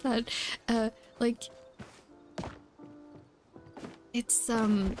 there goes that. Like... It's,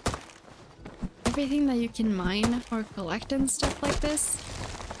 everything that you can mine or collect and stuff like this,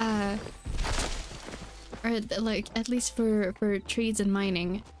 or like, at least for trades and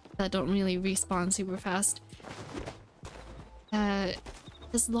mining that don't really respawn super fast,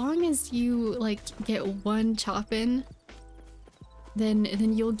 as long as you, like, get one chop in, then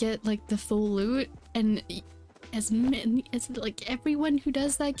you'll get, like, the full loot, and as like, everyone who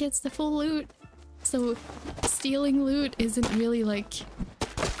does that gets the full loot. So stealing loot isn't really, like,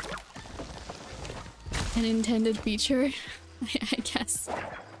 an intended feature, I guess.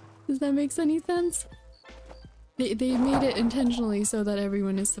 Does that make any sense? They made it intentionally so that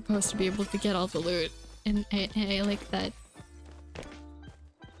everyone is supposed to be able to get all the loot, and I like that.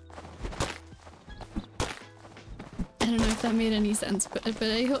 I don't know if that made any sense, but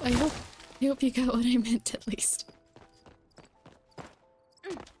I hope you got what I meant at least.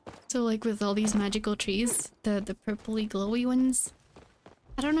 So, like, with all these magical trees, the purpley glowy ones,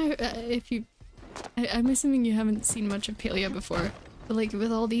 I don't know if you... I'm assuming you haven't seen much of Palia before, but, like,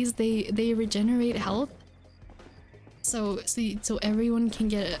 with all these, they regenerate health. So everyone can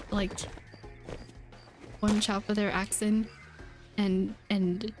get, like, one chop of their axe in, and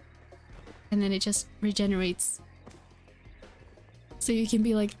then it just regenerates. So you can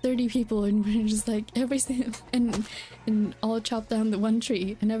be like 30 people and we're just like everything, and all chop down the one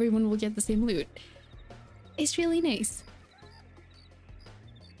tree and everyone will get the same loot. It's really nice.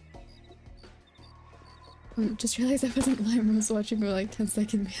 Just realized I wasn't live, I was watching for like 10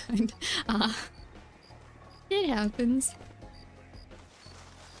 seconds behind. It happens.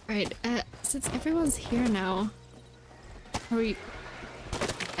 Alright, since everyone's here now, are we...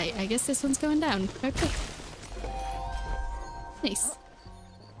 I guess this one's going down. Okay. Nice.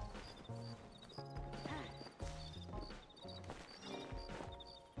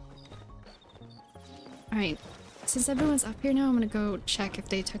 Alright, since everyone's up here now, I'm gonna go check if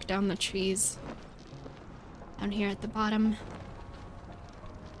they took down the trees down here at the bottom.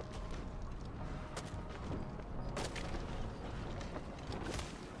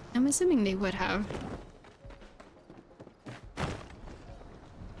 I'm assuming they would have.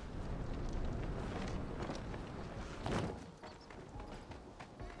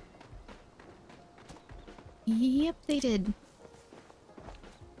 Yep, they did.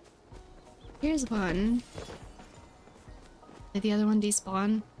 Here's one. Did the other one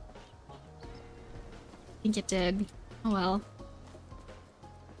despawn? I think it did. Oh well.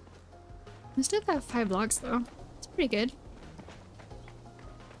 We still got 5 blocks though. It's pretty good.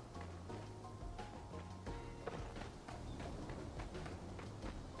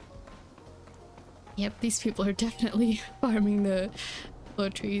 Yep, these people are definitely farming the low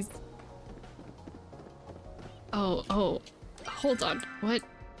trees. Oh, hold on, what?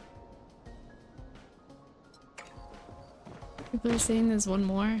 People are saying there's one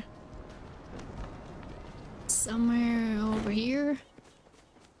more. Somewhere over here?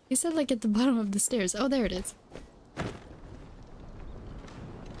 He said like at the bottom of the stairs. Oh, there it is.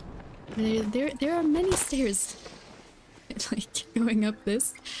 There are many stairs like going up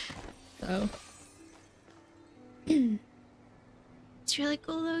this, so it's really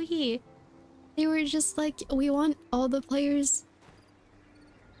cool though. Yeah, they were just like, we want all the players,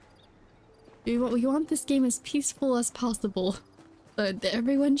 we want this game as peaceful as possible, but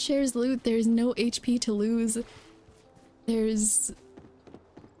everyone shares loot. There's no HP to lose. There's,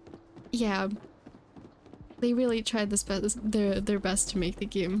 yeah, they really tried their best to make the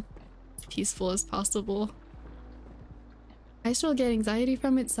game as peaceful as possible. I still get anxiety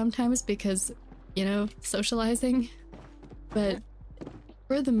from it sometimes because, you know, socializing. But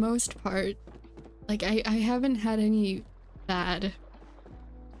for the most part, like I haven't had any bad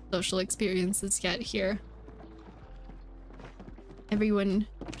social experiences yet here. Everyone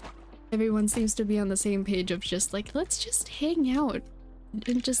seems to be on the same page of just like, let's just hang out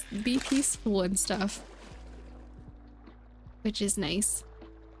and just be peaceful and stuff. Which is nice.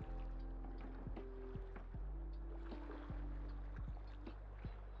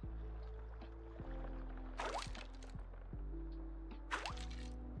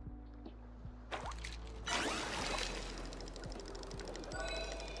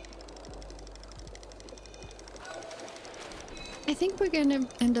 I think we're gonna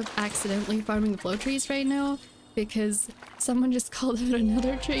end up accidentally farming flow trees right now because someone just called out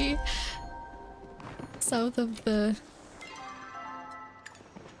another tree south of the...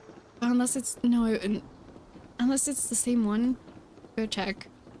 Unless it's... no, unless it's the same one. Go check.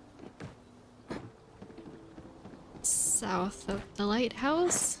 South of the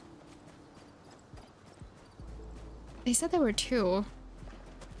lighthouse? They said there were two.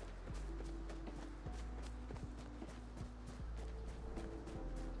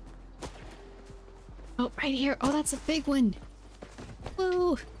 Oh, right here. Oh, that's a big one.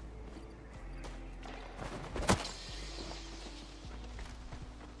 Woo!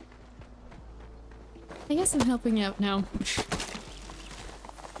 I guess I'm helping out now.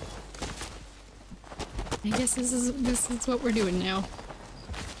 I guess this is what we're doing now.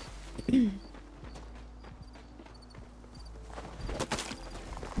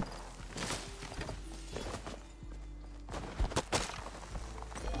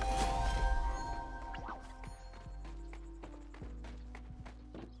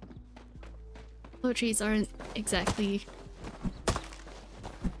 Flow trees aren't exactly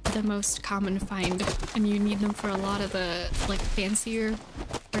the most common find, and you need them for a lot of the like fancier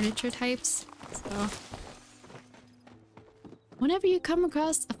furniture types. So whenever you come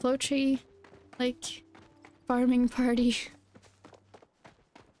across a flow tree like farming party,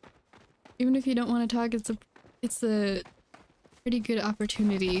 even if you don't want to talk, it's a pretty good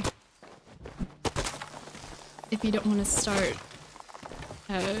opportunity if you don't want to start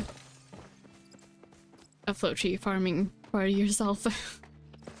a flow tree farming party yourself.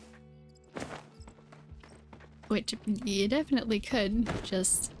 Which you definitely could,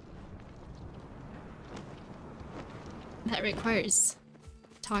 just that requires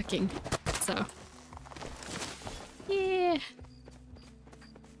talking, so yeah.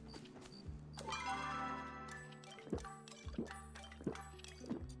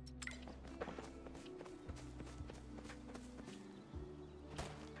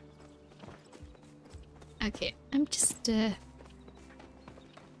 Okay, I'm just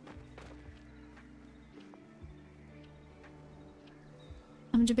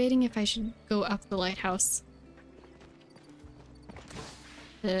I'm debating if I should go up the lighthouse.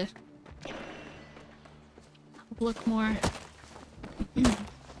 Look more.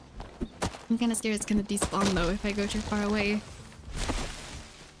 I'm kinda scared it's gonna despawn though if I go too far away.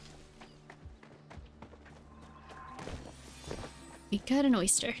 We got an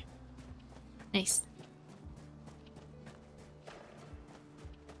oyster. Nice.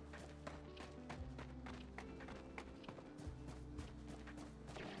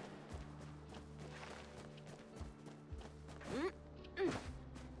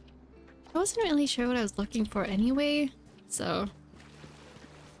 I wasn't really sure what I was looking for anyway, so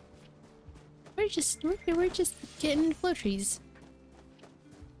we're just getting flow trees.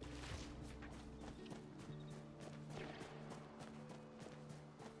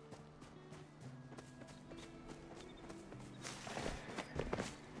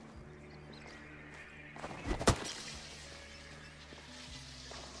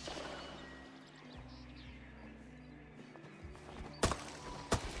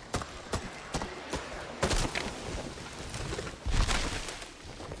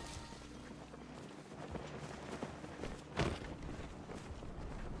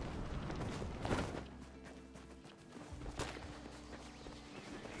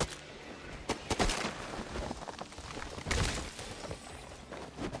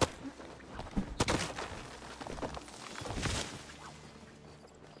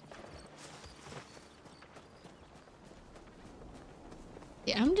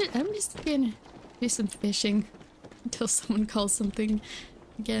 Yeah, I'm just gonna do some fishing until someone calls something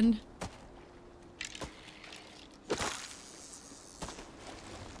again.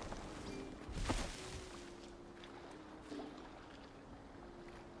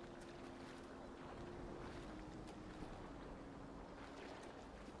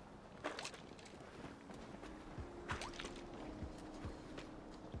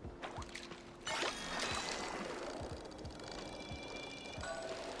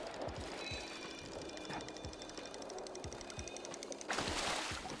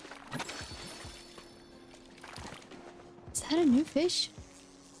 that a new fish?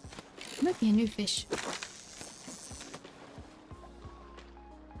 It might be a new fish.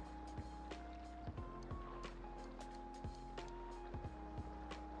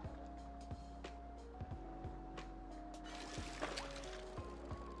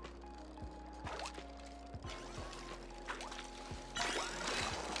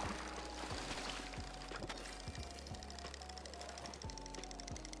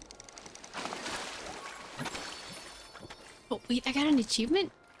 Oh, wait, I got an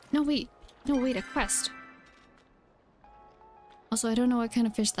achievement? No, wait. No, wait, a quest. Also, I don't know what kind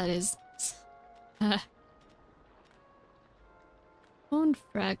of fish that is. Bone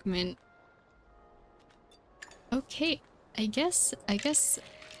fragment. Okay, I guess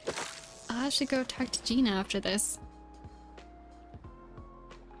I'll have to go talk to Gina after this.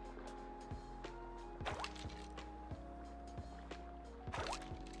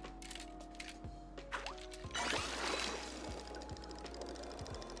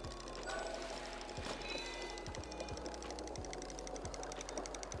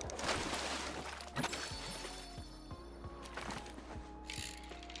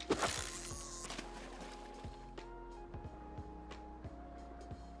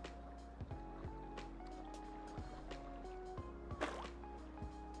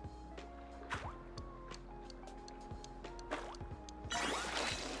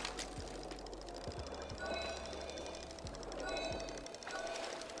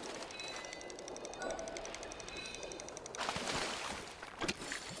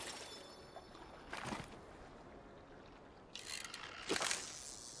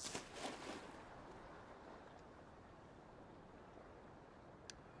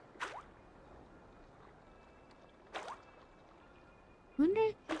 Wonder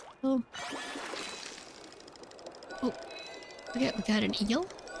if oh, okay, we got an eel.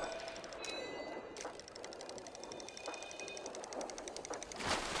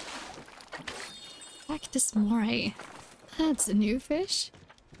 Cactus moray. That's a new fish.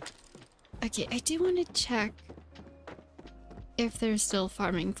 Okay, I do want to check if there's still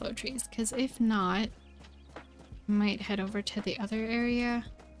farming flow trees, because if not, I might head over to the other area.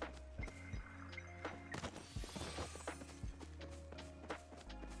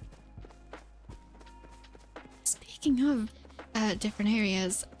 Speaking of different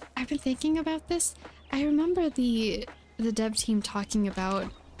areas, I've been thinking about this. I remember the dev team talking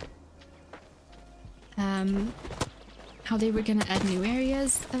about how they were gonna add new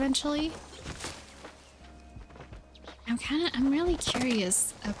areas eventually. I'm really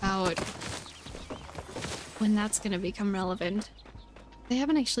curious about when that's gonna become relevant. They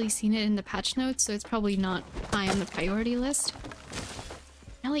haven't actually seen it in the patch notes, so it's probably not high on the priority list.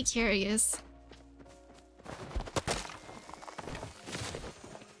 Really curious.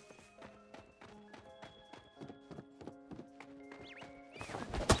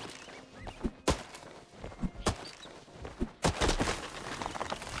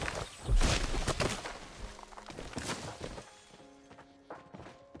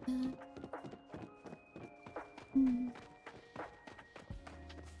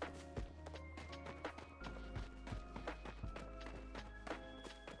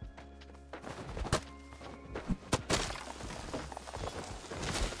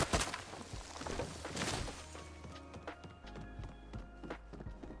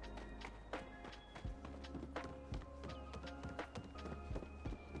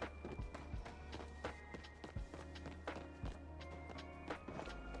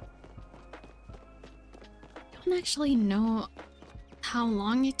 I don't actually know how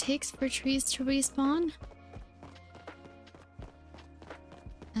long it takes for trees to respawn.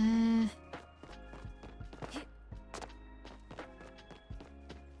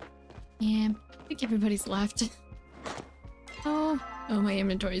 Yeah, I think everybody's left. Oh, my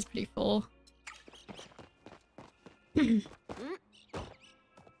inventory is pretty full.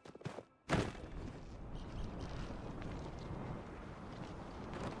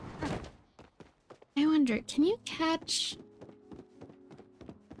 I wonder, can you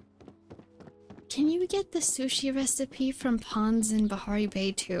get the sushi recipe from ponds in Bahari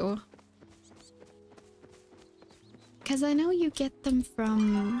Bay too? Because I know you get them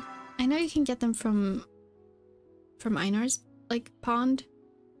from... I know you can get them from Einar's, like, pond.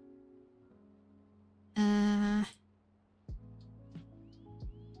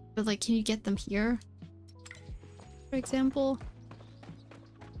 But, like, can you get them here? For example?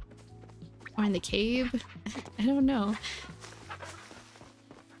 Or in the cave? I don't know.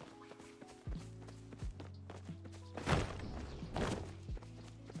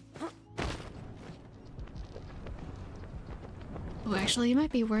 Oh, actually, it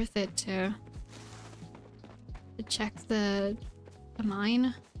might be worth it to check the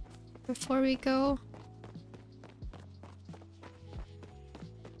mine before we go.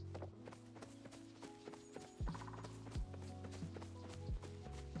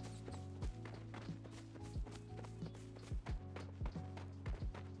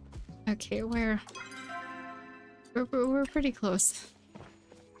 Okay, we're pretty close.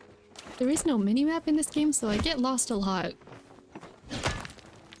 There is no minimap in this game, so I get lost a lot.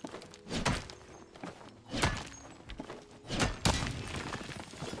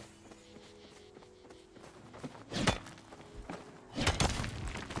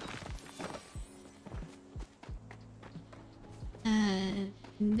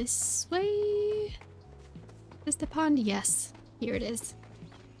 This way? Is the pond? Yes. Here it is.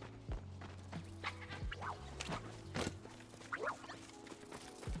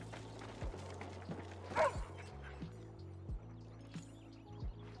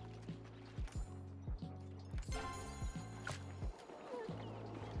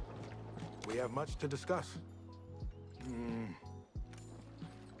 We have much to discuss.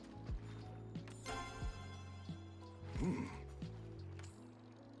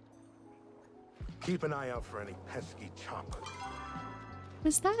 Keep an eye out for any pesky choppers.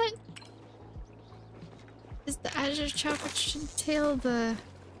 Was that? Is the Azure Chopper tail the...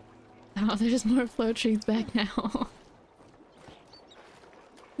 Oh, there's more flow trees back now.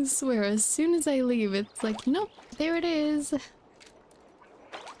 I swear, as soon as I leave, it's like, nope, there it is.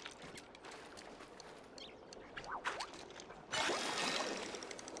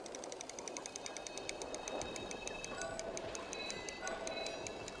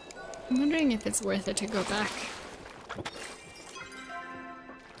 I'm wondering if it's worth it to go back.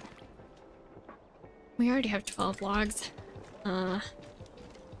 We already have 12 logs.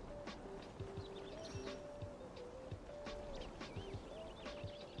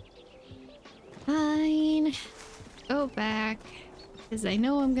 Fine. Go back. Because I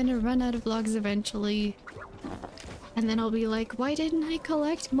know I'm gonna run out of logs eventually. And then I'll be like, why didn't I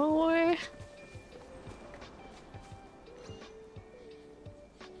collect more?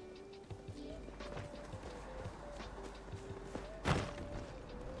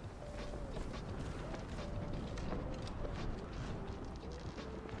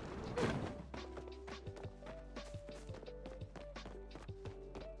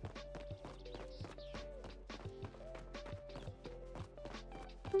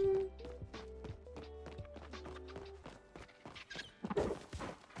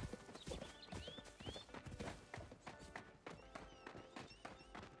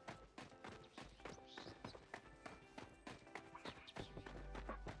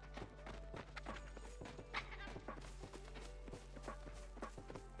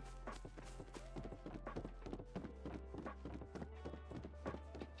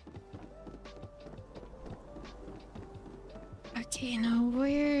 Okay, now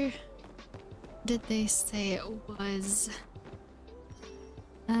where did they say it was?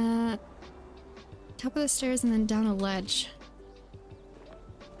 Top of the stairs and then down a ledge.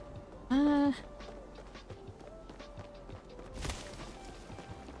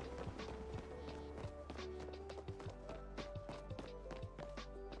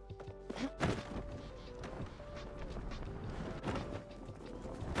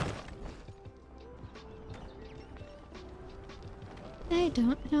 I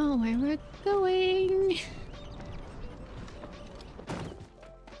don't know where we're going.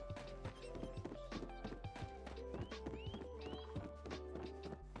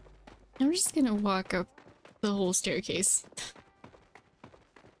 I'm just gonna walk up the whole staircase.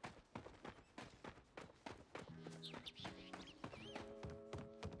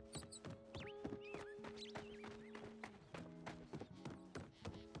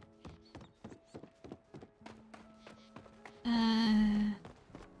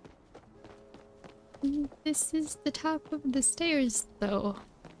 This is the top of the stairs, though.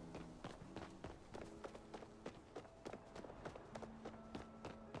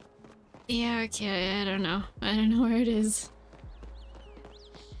 Yeah, okay, I don't know. I don't know where it is.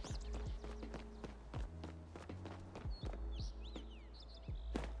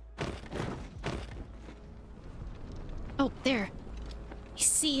 Oh, there. I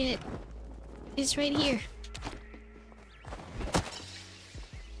see it. It's right here.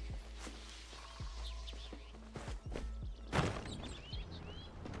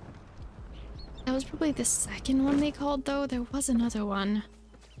 That was probably the second one they called, though. There was another one.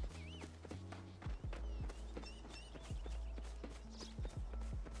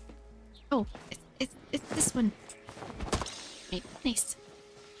 Oh, it's this one. Right, nice.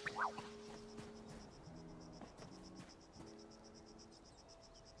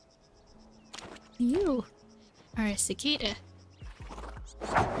 You Or a cicada.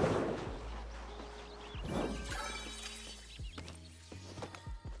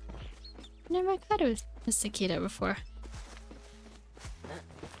 Never caught a cicada before.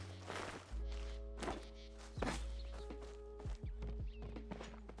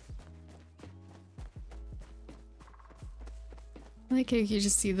 I like how you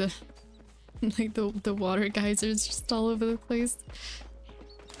just see the like the water geysers just all over the place.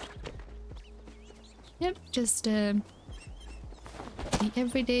 Yep, just the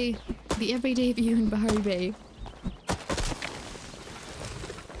everyday view in Bahari Bay.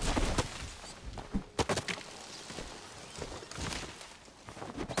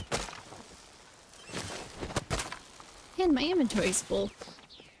 And my inventory's full.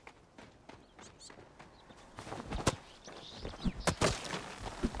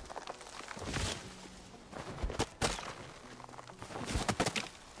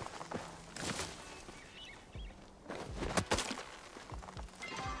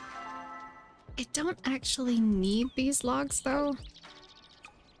 I don't actually need these logs though.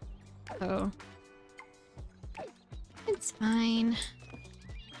 So it's fine.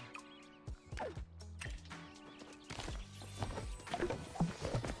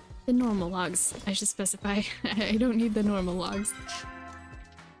 The normal logs, I should specify. I don't need the normal logs.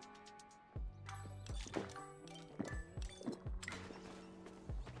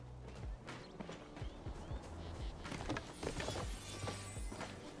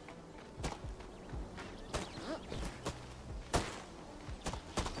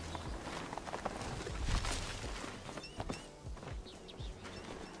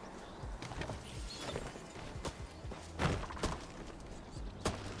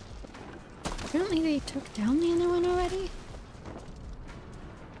 Apparently they took down the other one already.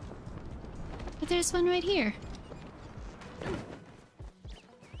 But there's one right here.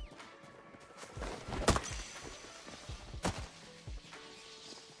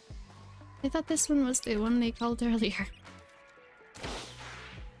 I thought this one was the one they called earlier.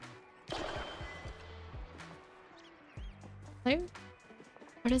 There?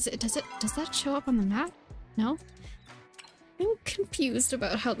 What is it? Does that show up on the map? No? I'm confused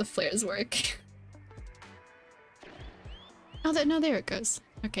about how the flares work. Oh, no, there it goes.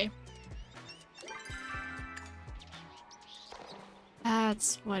 Okay.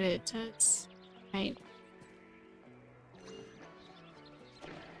 That's what it does. Right.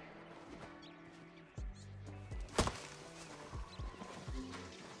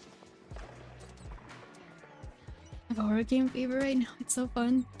 I have a horror game fever right now. It's so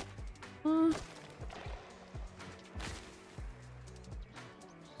fun.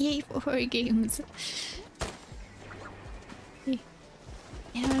 Yay for horror games.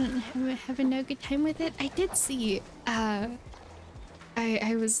 Having no good time with it. I did see I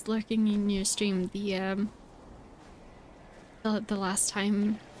was lurking in your stream the last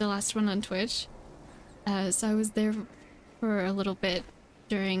one on Twitch. So I was there for a little bit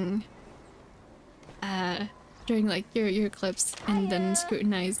during like your clips and then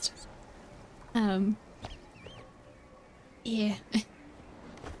scrutinized. Yeah.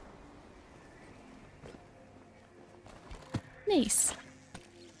 Nice.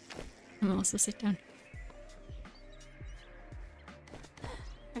 I'm gonna also sit down.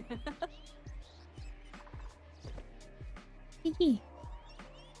 Hee.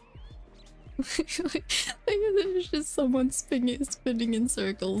 There's just someone spinning in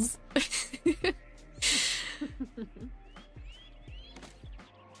circles.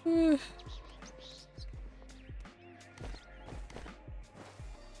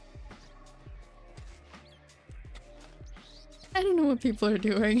 I don't know what people are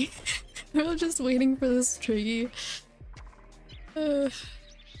doing. They're all just waiting for this tree.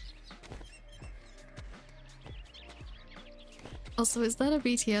 Also, is that a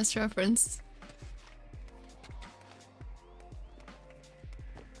BTS reference?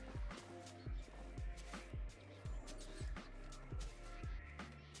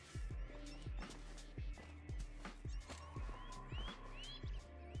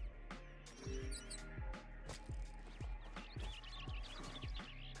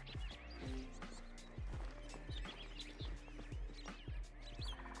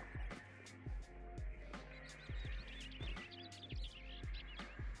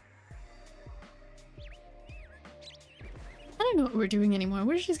 I don't know what we're doing anymore.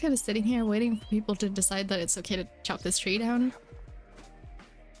 We're just kind of sitting here waiting for people to decide that it's okay to chop this tree down.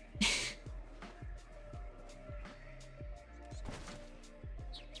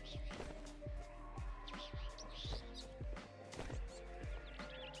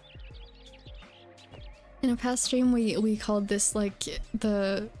 In a past stream we called this like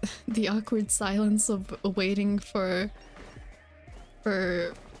the the awkward silence of waiting for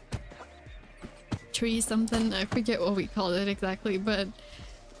tree something. I forget what we called it exactly, but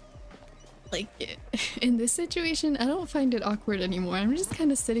like in this situation, I don't find it awkward anymore. I'm just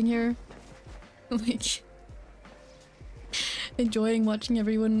kind of sitting here, like enjoying watching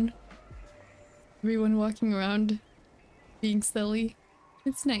everyone walking around being silly.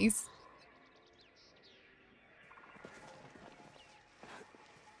 It's nice.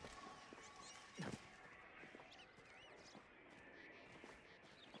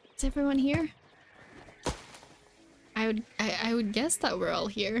 Is everyone here? I would guess that we're all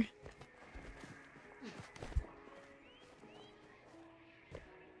here.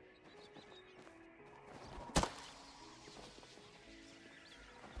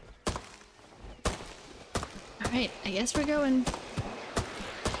 Alright, I guess we're going.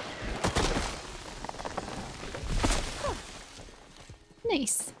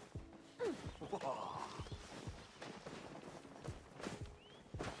 Nice.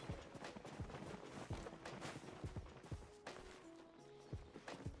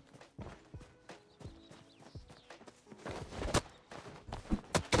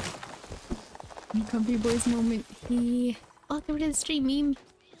 Comfy boys moment. Hey, welcome to the stream, meme.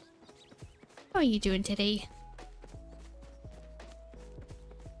 How are you doing today?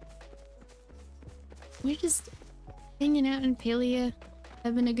 We're just hanging out in Palia,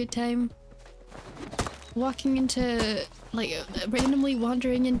 having a good time. Walking into, like, randomly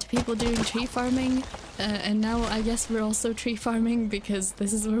wandering into people doing tree farming. And now I guess we're also tree farming because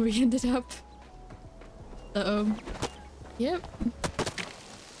this is where we ended up. So, yep.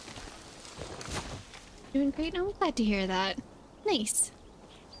 Doing great? I'm glad to hear that. Nice.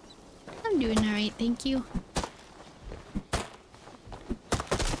 I'm doing alright, thank you.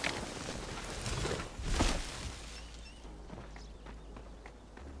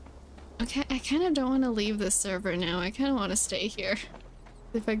 Okay, I kind of don't want to leave this server now. I kind of want to stay here.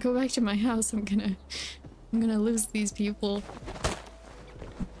 If I go back to my house, I'm gonna lose these people.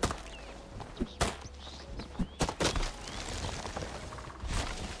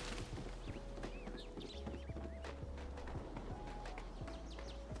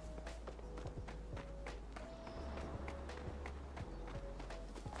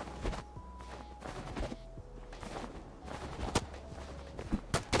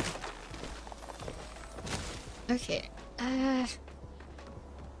 Okay,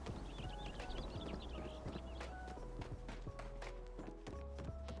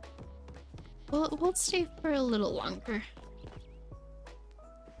 we'll stay for a little longer.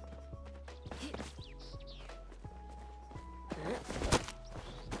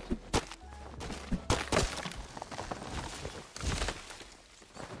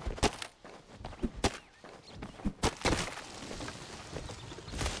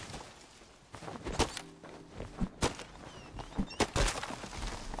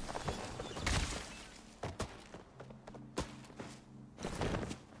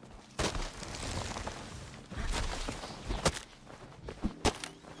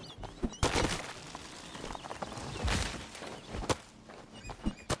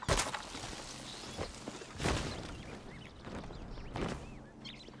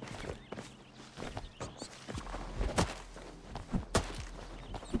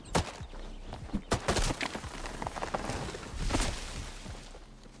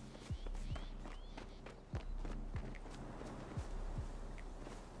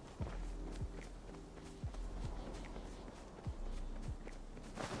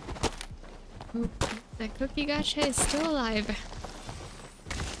 Oh, the cookie gacha is still alive.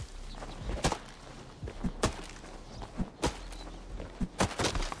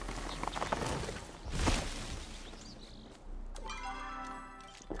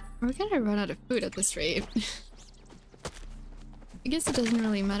 We're gonna run out of food at this rate. I guess it doesn't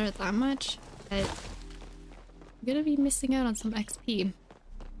really matter that much, but I'm gonna be missing out on some XP.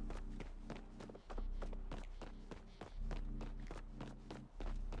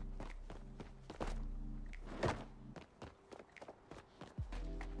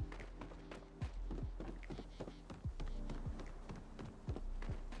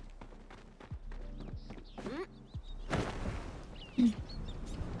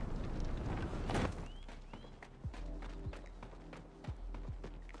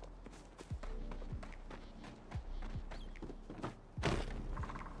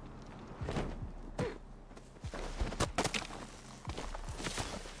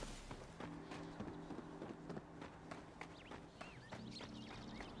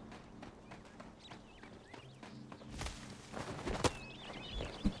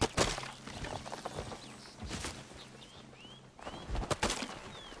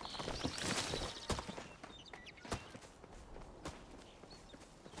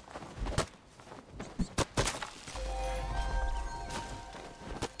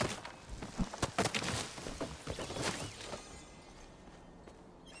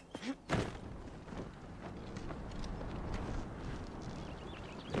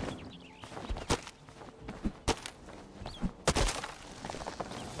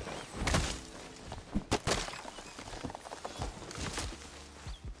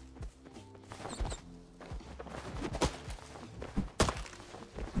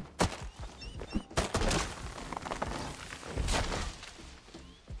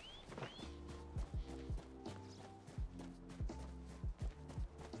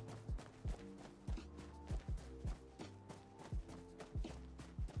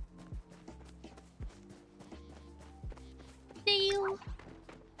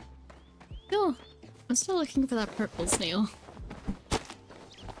 I'm still looking for that purple snail.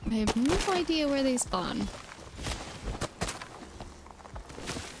 I have no idea where they spawn.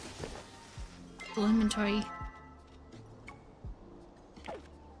 Full inventory.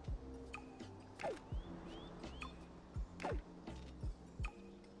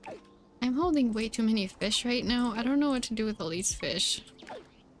 I'm holding way too many fish right now. I don't know what to do with all these fish.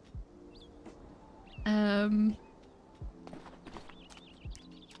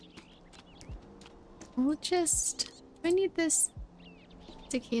 We'll just... Do I need this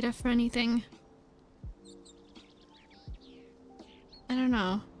cicada for anything? I don't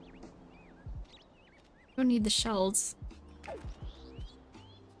know. Don't need the shells.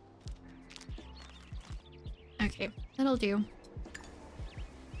 Okay, that'll do.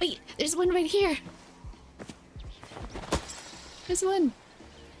 Wait, there's one right here! There's one!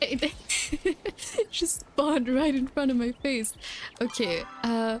 It just spawned right in front of my face. Okay,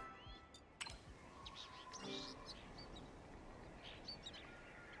 I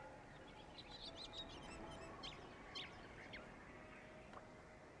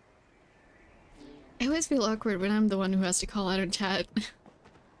always feel awkward when I'm the one who has to call out in chat.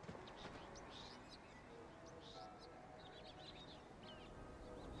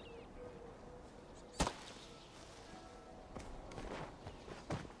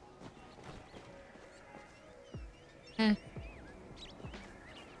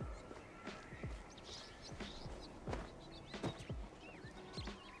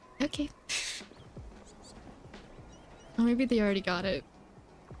 Okay. Oh, maybe they already got it.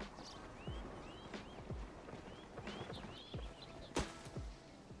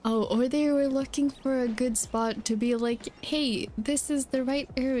 Oh, or they were looking for a good spot to be like, hey, this is the right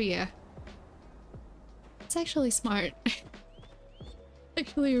area. It's actually smart.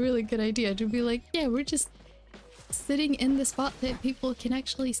 Actually a really good idea to be like, yeah, we're just sitting in the spot that people can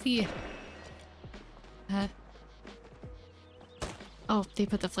actually see. Oh, they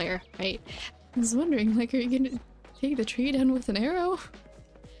put the flare, right? I was wondering, like, are you gonna take the tree down with an arrow?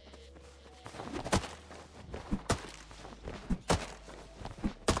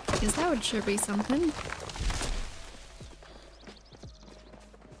 Because that would sure be something.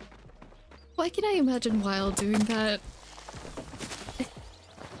 Why can I imagine Wild doing that?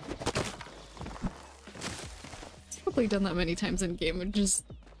 It's probably done that many times in game. It just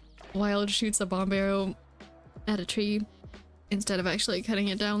Wild shoots a bomb arrow at a tree instead of actually cutting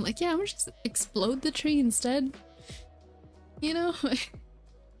it down. Like, yeah, I'm gonna just explode the tree instead. You know?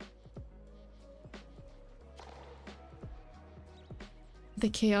 The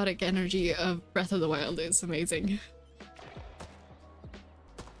chaotic energy of Breath of the Wild is amazing.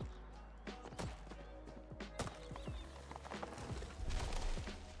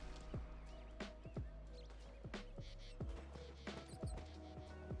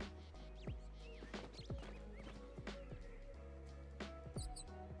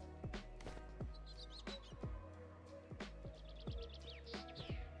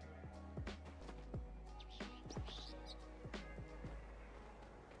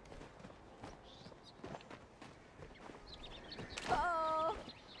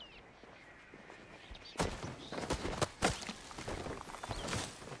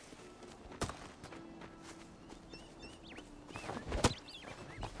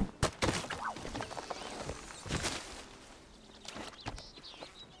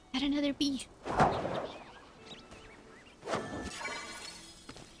 Another bee.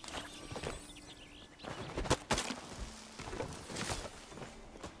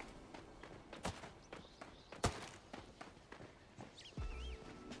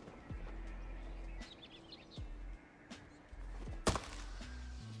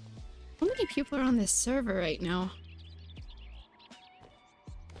 How many people are on this server right now?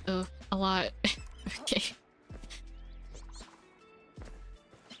 Oh, a lot. Okay.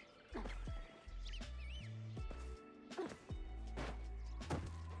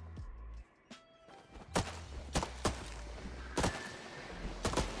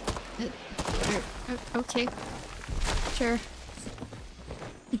 Okay. Sure.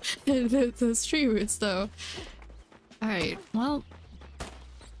 Those tree roots, though. Alright, well...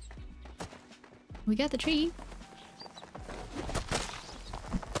 we got the tree.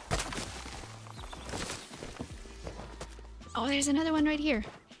 Oh, there's another one right here.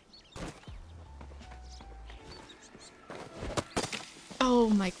 Oh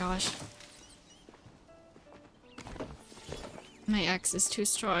my gosh. My axe is too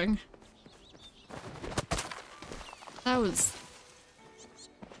strong. That was...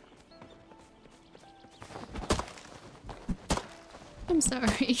 I'm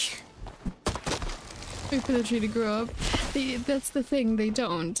sorry. Wait for the tree to grow up. That's the thing, they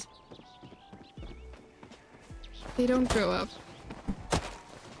don't. They don't grow up.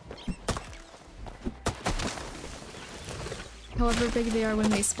 However big they are when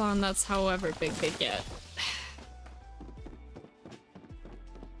they spawn, that's however big they get.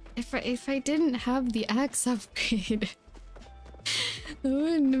 If I didn't have the axe upgrade, that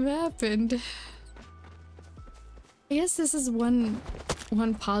wouldn't have happened. I guess this is one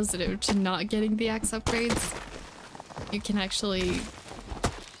positive to not getting the axe upgrades. You can actually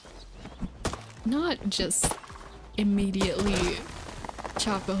not just immediately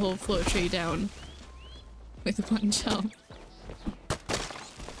chop a whole flow tree down with one jump.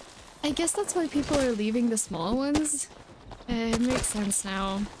 I guess that's why people are leaving the small ones. It makes sense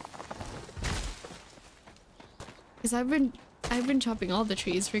now. Because I've been chopping all the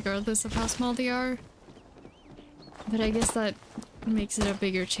trees regardless of how small they are. But I guess that makes it a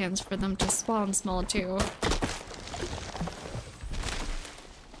bigger chance for them to spawn small too.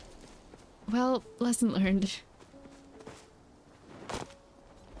 Well, lesson learned.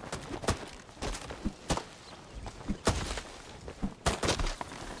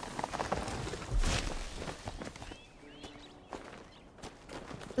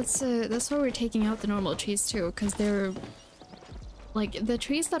 That's why we're taking out the normal trees too, because they're like the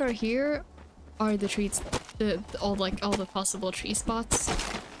trees that are here are the trees, all the possible tree spots,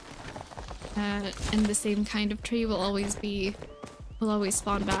 and the same kind of tree will always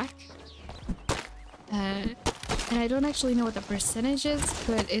spawn back. And I don't actually know what the percentage is,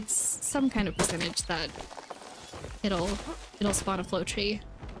 but it's some kind of percentage that it'll spawn a flow tree,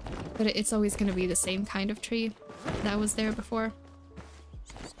 but it's always going to be the same kind of tree that was there before.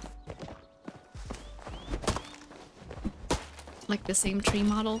 Like the same tree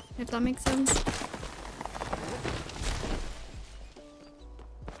model, if that makes sense.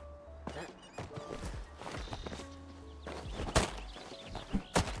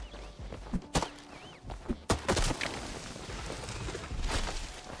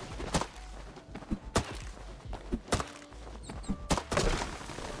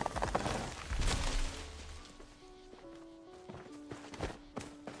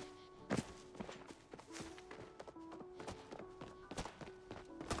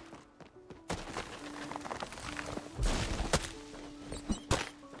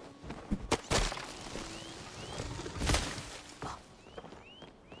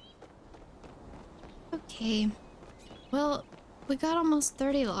 Okay, well, we got almost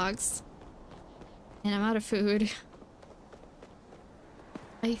 30 logs, and I'm out of food.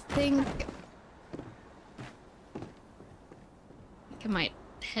 I think I might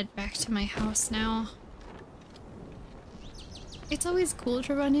head back to my house now. It's always cool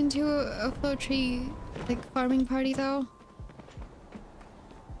to run into a flow tree, like, farming party, though.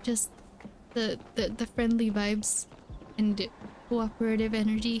 Just the friendly vibes and cooperative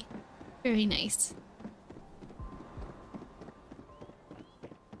energy. Very nice.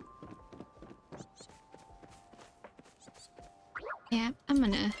 Yeah, I'm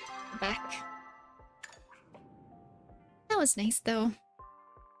gonna go back. That was nice, though.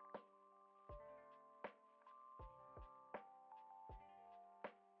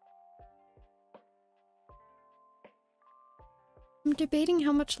 I'm debating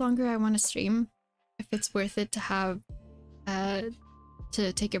how much longer I want to stream. If it's worth it to have,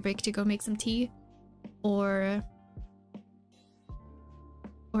 to take a break to go make some tea. Or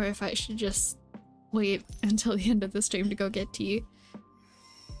if I should just wait until the end of the stream to go get tea.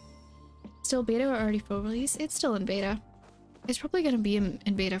 Still beta or already full release? It's still in beta. It's probably gonna be in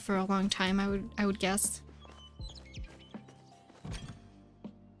beta for a long time, I would guess.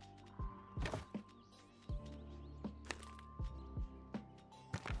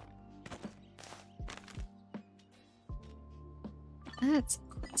 That's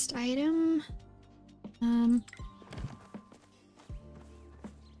a quest item.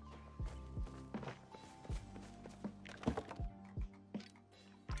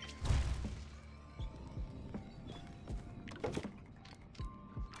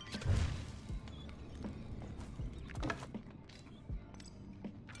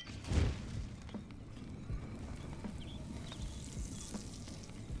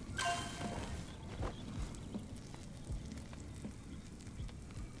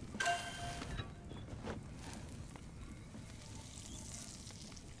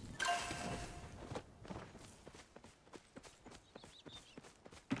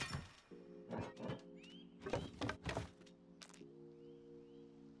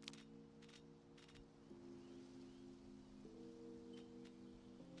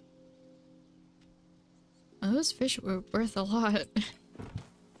 Those fish were worth a lot.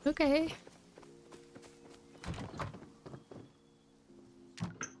 Okay.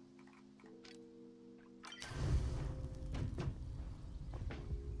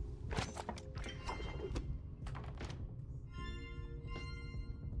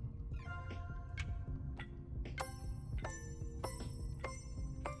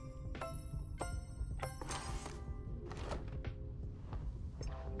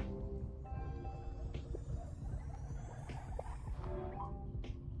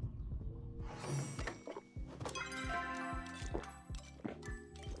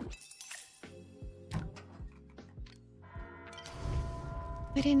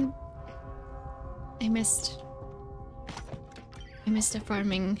 We didn't... I missed a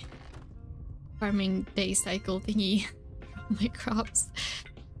farming day cycle thingy. My crops.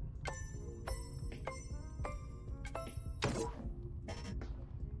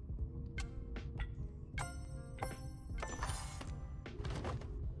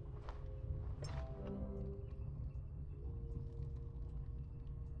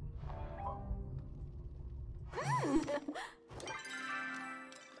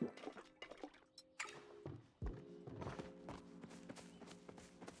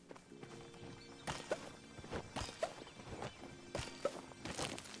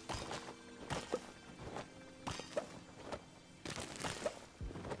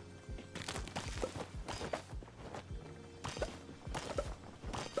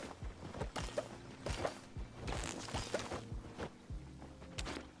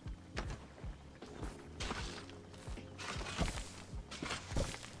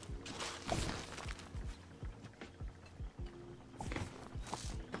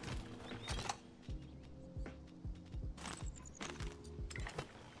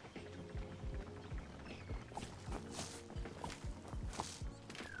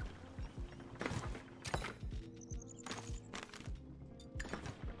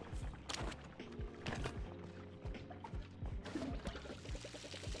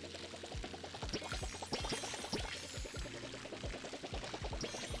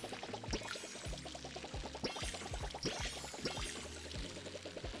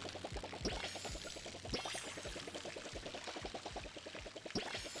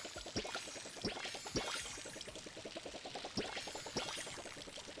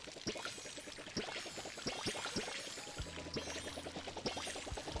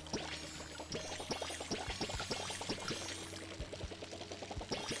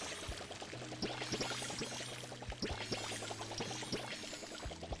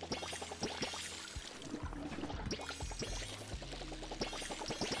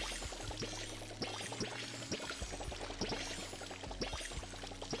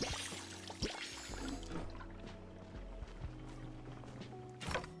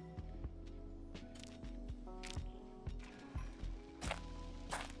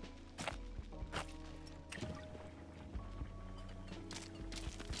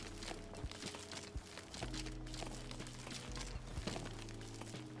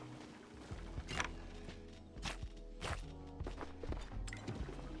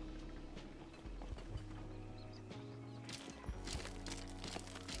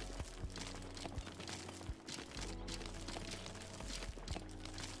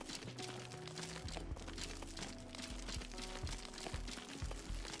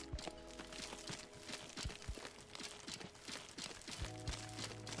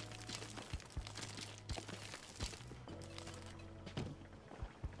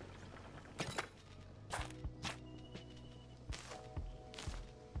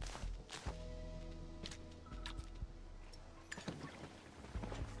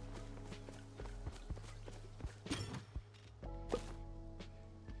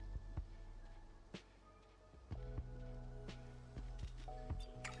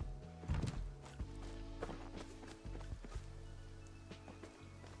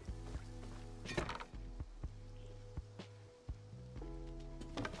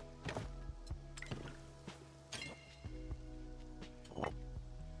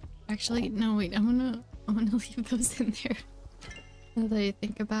 Actually, no, wait, I'm gonna leave those in there. Now that I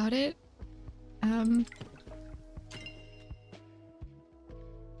think about it.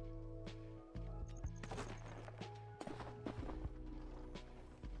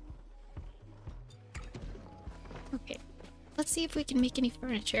 Okay, let's see if we can make any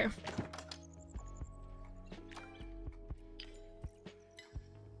furniture.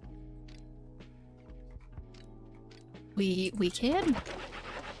 We can.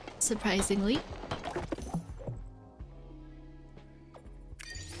 Surprisingly.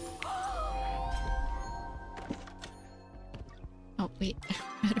 Oh wait,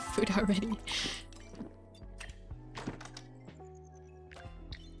 I'm out of food already.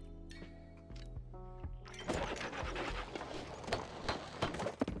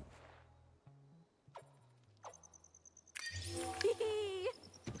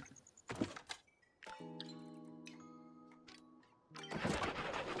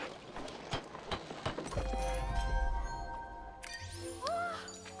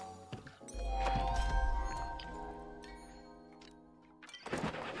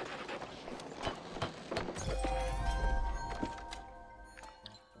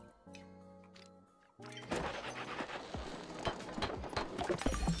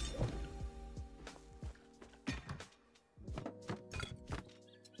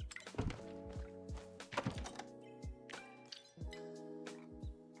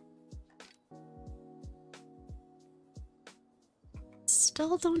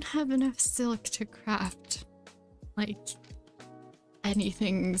 still don't have enough silk to craft, like,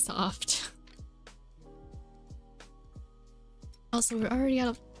 anything soft. Also, we're already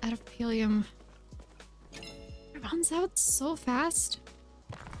out of pallium. It runs out so fast.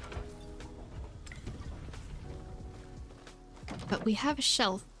 But we have a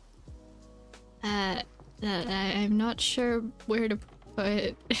shelf that I'm not sure where to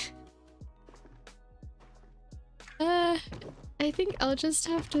put. I think I'll just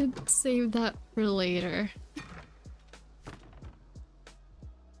have to save that for later.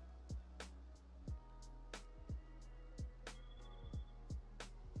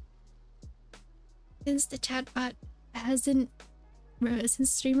 Since the chatbot hasn't,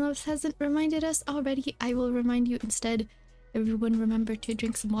 since Streamlabs hasn't reminded us already, I will remind you instead. Everyone remember to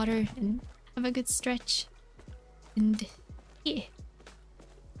drink some water and have a good stretch. And yeah.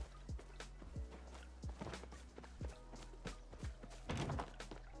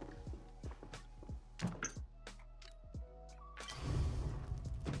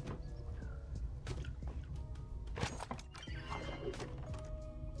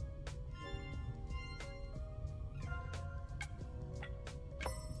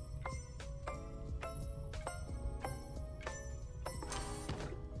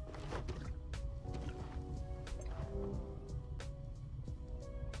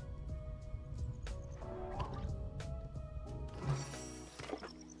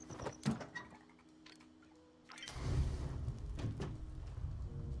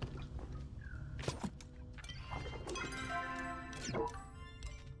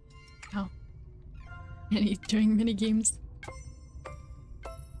 During mini games.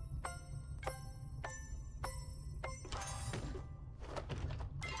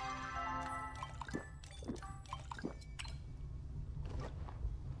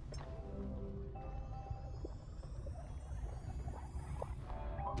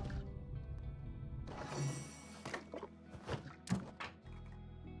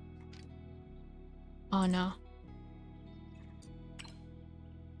 Oh no.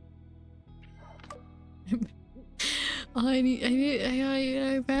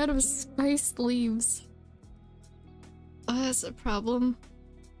 I'm out of spiced leaves. Oh, that's a problem.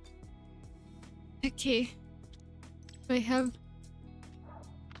 Okay. I have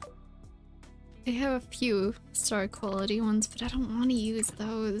a few star quality ones, but I don't want to use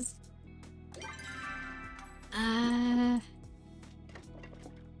those.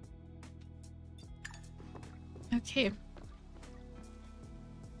 Okay.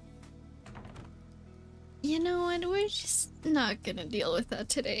 You know what? We're just not gonna deal with that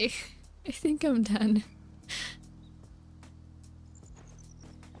today. I think I'm done.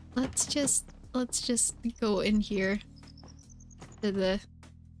 Let's just go in here to the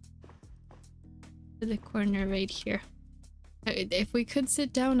corner right here. If we could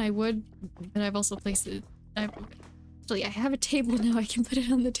sit down, I would, but I've also placed it. Actually, I have a table now. I can put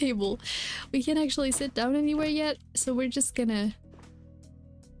it on the table. We can't actually sit down anywhere yet, so we're just gonna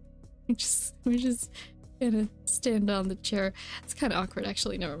gonna stand on the chair. It's kind of awkward,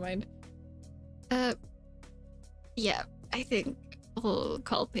 actually. Never mind. Yeah, I think we'll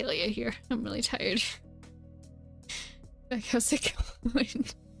call Palia here. I'm really tired. Like, how's it going?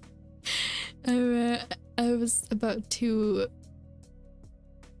 I was about to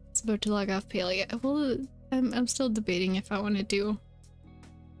log off Palia. Well, I'm still debating if I want to do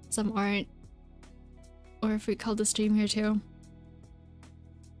some art or if we call the stream here too.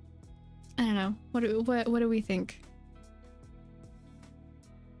 I don't know. What do we think?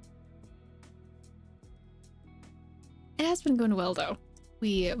 It has been going well though.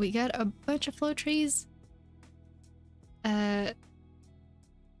 We got a bunch of flow trees. And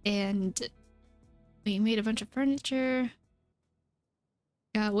we made a bunch of furniture.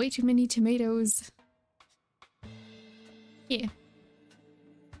 Got way too many tomatoes. Yeah.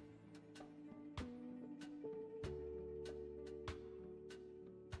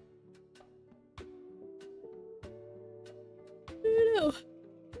 I don't know.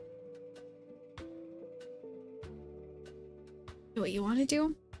 What you want to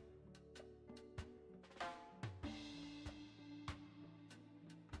do?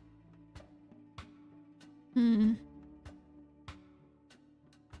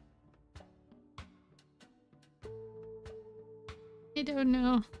 I don't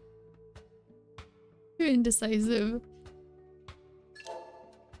know. You're indecisive.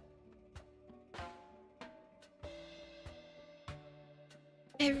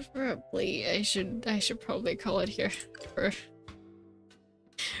 I should probably call it here for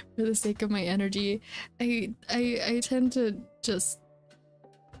the sake of my energy. I tend to just,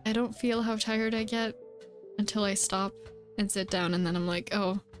 I don't feel how tired I get until I stop, and sit down, and then I'm like,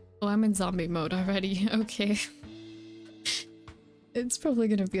 oh, I'm in zombie mode already. Okay. It's probably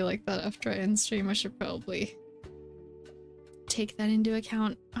gonna be like that after I end stream. I should probably take that into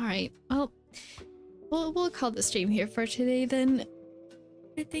account. Alright, well, we'll call the stream here for today then.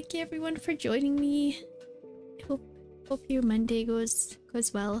 I thank you everyone for joining me. I hope your Monday goes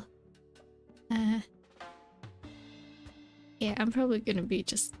well. Yeah, I'm probably gonna be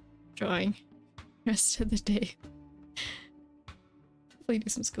just drawing the rest of the day. Hopefully do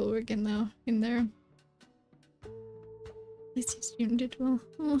some schoolwork in there. At least you streamed it well.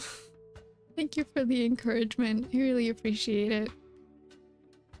 Oh, thank you for the encouragement. I really appreciate it.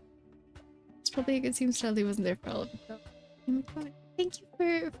 It's probably a good seems Charlie wasn't there for all of it though. Oh my god. Thank you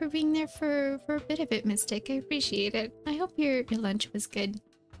for being there for a bit of it, Mystic. I appreciate it. I hope your lunch was good.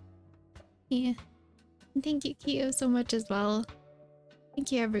 Yeah. And thank you, Keo, so much as well.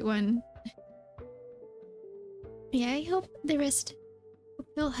 Thank you, everyone. Yeah, I hope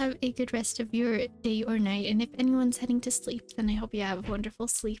you'll have a good rest of your day or night. And if anyone's heading to sleep, then I hope you have a wonderful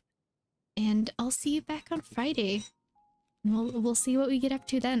sleep. And I'll see you back on Friday. And we'll see what we get up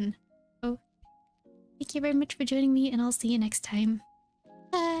to then. So, thank you very much for joining me, and I'll see you next time.